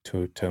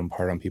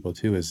impart on people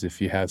too, is if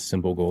you have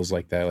simple goals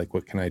like that, like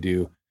what can I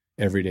do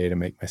every day to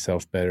make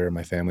myself better,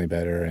 my family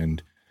better,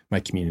 and my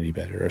community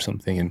better or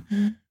something.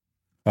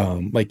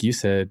 And like you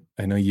said,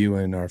 I know you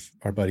and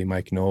our buddy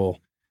Mike Knoll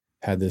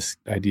had this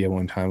idea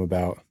one time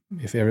about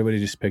if everybody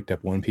just picked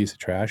up one piece of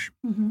trash.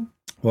 Mm-hmm.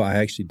 Well, I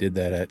actually did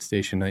that at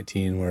Station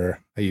 19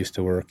 where I used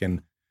to work,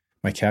 and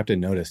my captain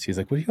noticed. He's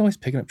like, "What are you always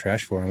picking up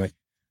trash for?" I'm like,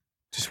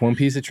 Just one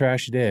piece of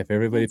trash a day. If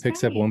everybody That's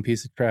picks up right. one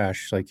piece of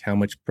trash, like how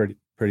much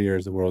prettier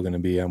is the world going to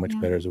be? How much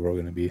better is the world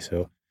going to be?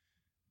 So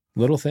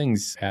little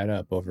things add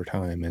up over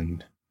time.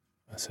 And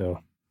so,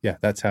 yeah,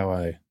 that's how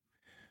I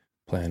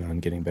plan on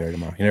getting better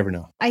tomorrow. You never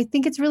know. I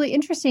think it's really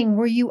interesting.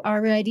 Were you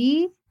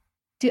already,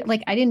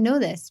 I didn't know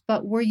this,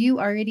 but were you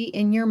already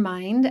in your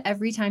mind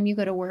every time you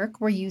go to work?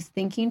 Were you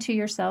thinking to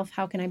yourself,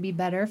 how can I be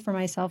better for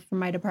myself, for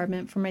my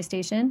department, for my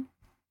station?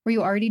 Were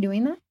you already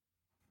doing that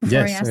before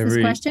I asked this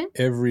question?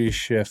 Every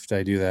shift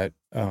I do that.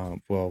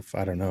 Well,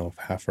 I don't know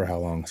for how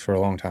long. For a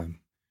long time.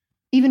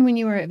 Even when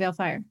you were at Vale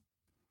Fire?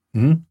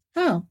 Mm-hmm.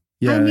 Oh,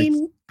 yeah. I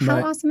mean,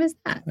 how awesome is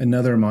that?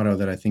 Another motto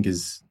that I think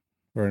is,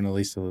 or at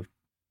least a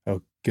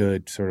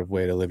good sort of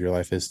way to live your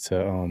life is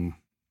to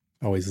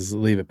always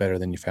leave it better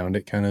than you found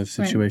it kind of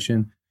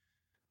situation.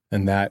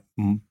 Right.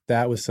 And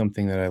that was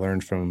something that I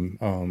learned from,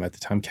 at the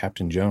time,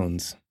 Captain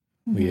Jones.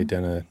 Mm-hmm. We had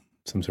done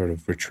some sort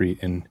of retreat,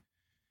 and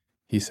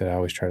he said, I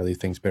always try to leave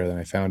things better than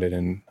I found it.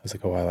 And I was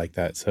like, oh, I like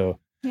that. So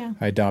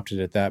I adopted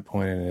it at that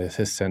point, and it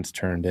has since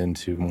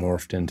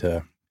morphed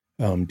into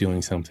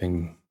doing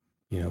something,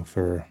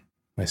 for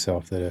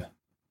myself, the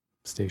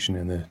station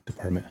and the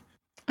department.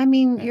 I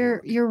mean,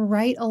 you're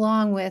right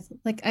along with,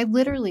 I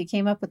literally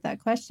came up with that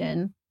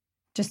question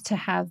just to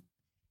have,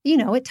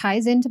 it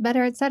ties into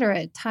Better, et cetera.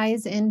 It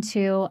ties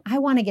into, I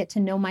want to get to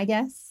know my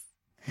guests.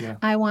 Yeah.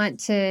 I want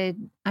to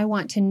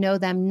know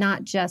them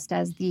not just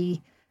as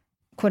the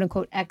quote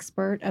unquote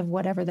expert of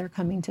whatever they're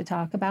coming to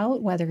talk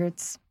about, whether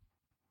it's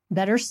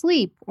better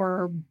sleep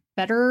or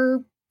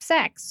better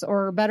sex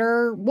or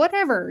better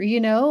whatever,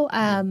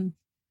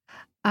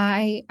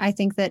 I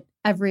think that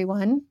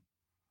everyone,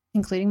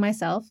 including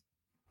myself,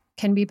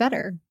 can be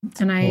better.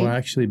 And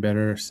actually,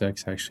 better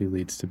sex actually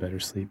leads to better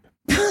sleep.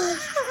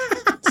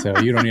 So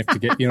you don't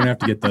have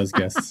to get those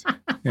guests.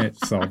 It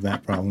solved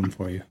that problem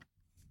for you.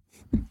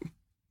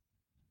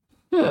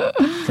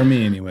 For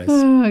me, anyways.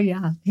 Oh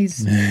yeah,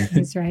 he's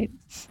right.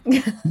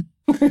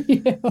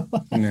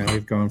 Now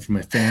we've gone from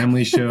a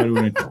family show to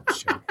an adult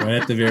show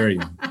right at the very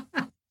end.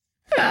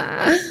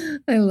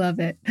 I love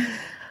it.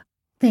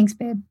 Thanks,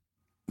 babe.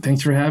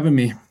 Thanks for having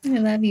me. I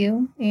love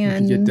you.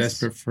 And you can get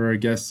desperate for a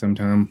guest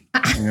sometime.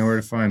 You know where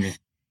to find me.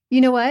 You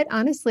know what?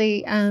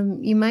 Honestly,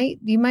 you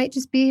might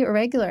just be a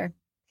regular.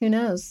 Who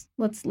knows?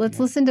 Let's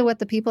listen to what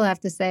the people have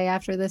to say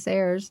after this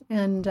airs.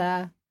 And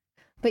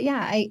but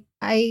yeah,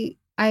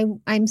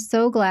 I'm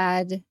so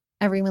glad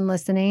everyone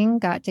listening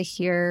got to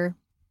hear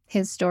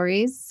his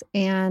stories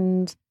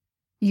and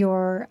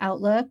your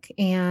outlook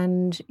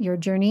and your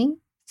journey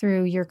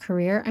through your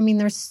career. I mean,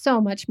 there's so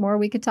much more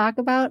we could talk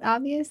about,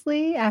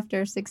 obviously,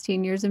 after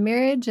 16 years of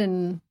marriage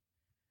and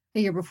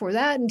a year before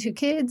that and 2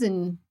 kids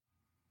and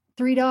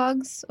 3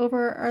 dogs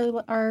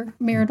over our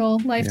marital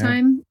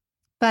lifetime. Yeah.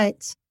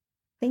 But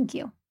thank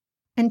you.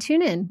 And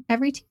tune in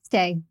every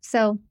Tuesday.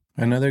 So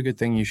another good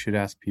thing you should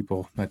ask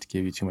people, not to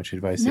give you too much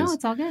advice. No,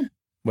 it's all good.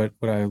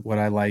 What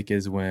I like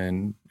is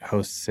when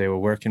hosts say, well,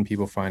 where can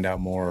people find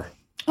out more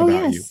about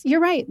yes, you're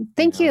right.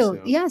 Thank you.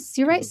 So, yes,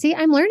 you're right. See,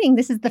 I'm learning.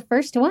 This is the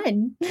first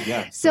one.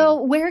 Yeah.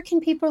 So where can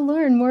people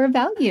learn more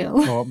about you?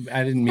 Well,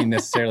 I didn't mean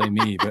necessarily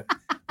me, but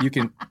you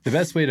can. The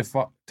best way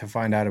to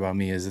find out about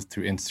me is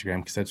through Instagram,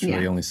 because that's really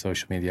the only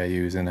social media I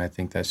use, and I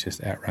think that's just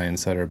at Ryan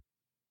Sutter.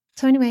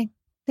 So anyway,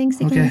 thanks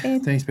again,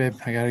 babe. Thanks, babe.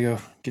 I gotta go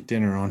get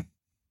dinner on.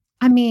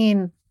 I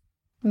mean,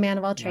 man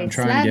of all trades.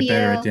 I'm trying to get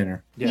better at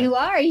dinner.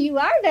 Yeah. You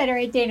are better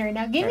at dinner.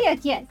 Now give me a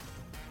kiss.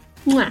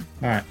 Mwah.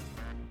 All right.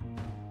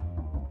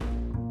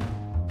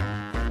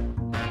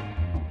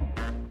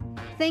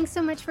 Thanks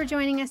so much for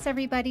joining us,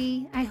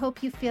 everybody. I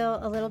hope you feel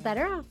a little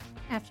better off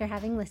after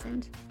having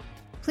listened.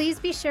 Please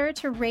be sure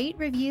to rate,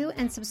 review,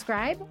 and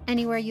subscribe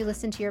anywhere you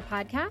listen to your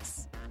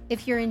podcasts.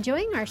 If you're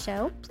enjoying our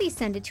show, please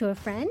send it to a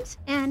friend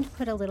and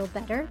put a little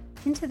better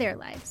into their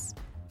lives.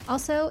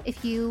 Also,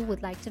 if you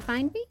would like to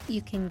find me,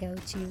 you can go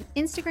to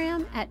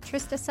Instagram at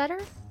Trista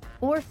Sutter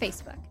or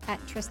Facebook at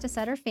Trista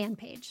Sutter fan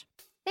page.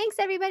 Thanks,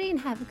 everybody,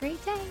 and have a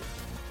great day.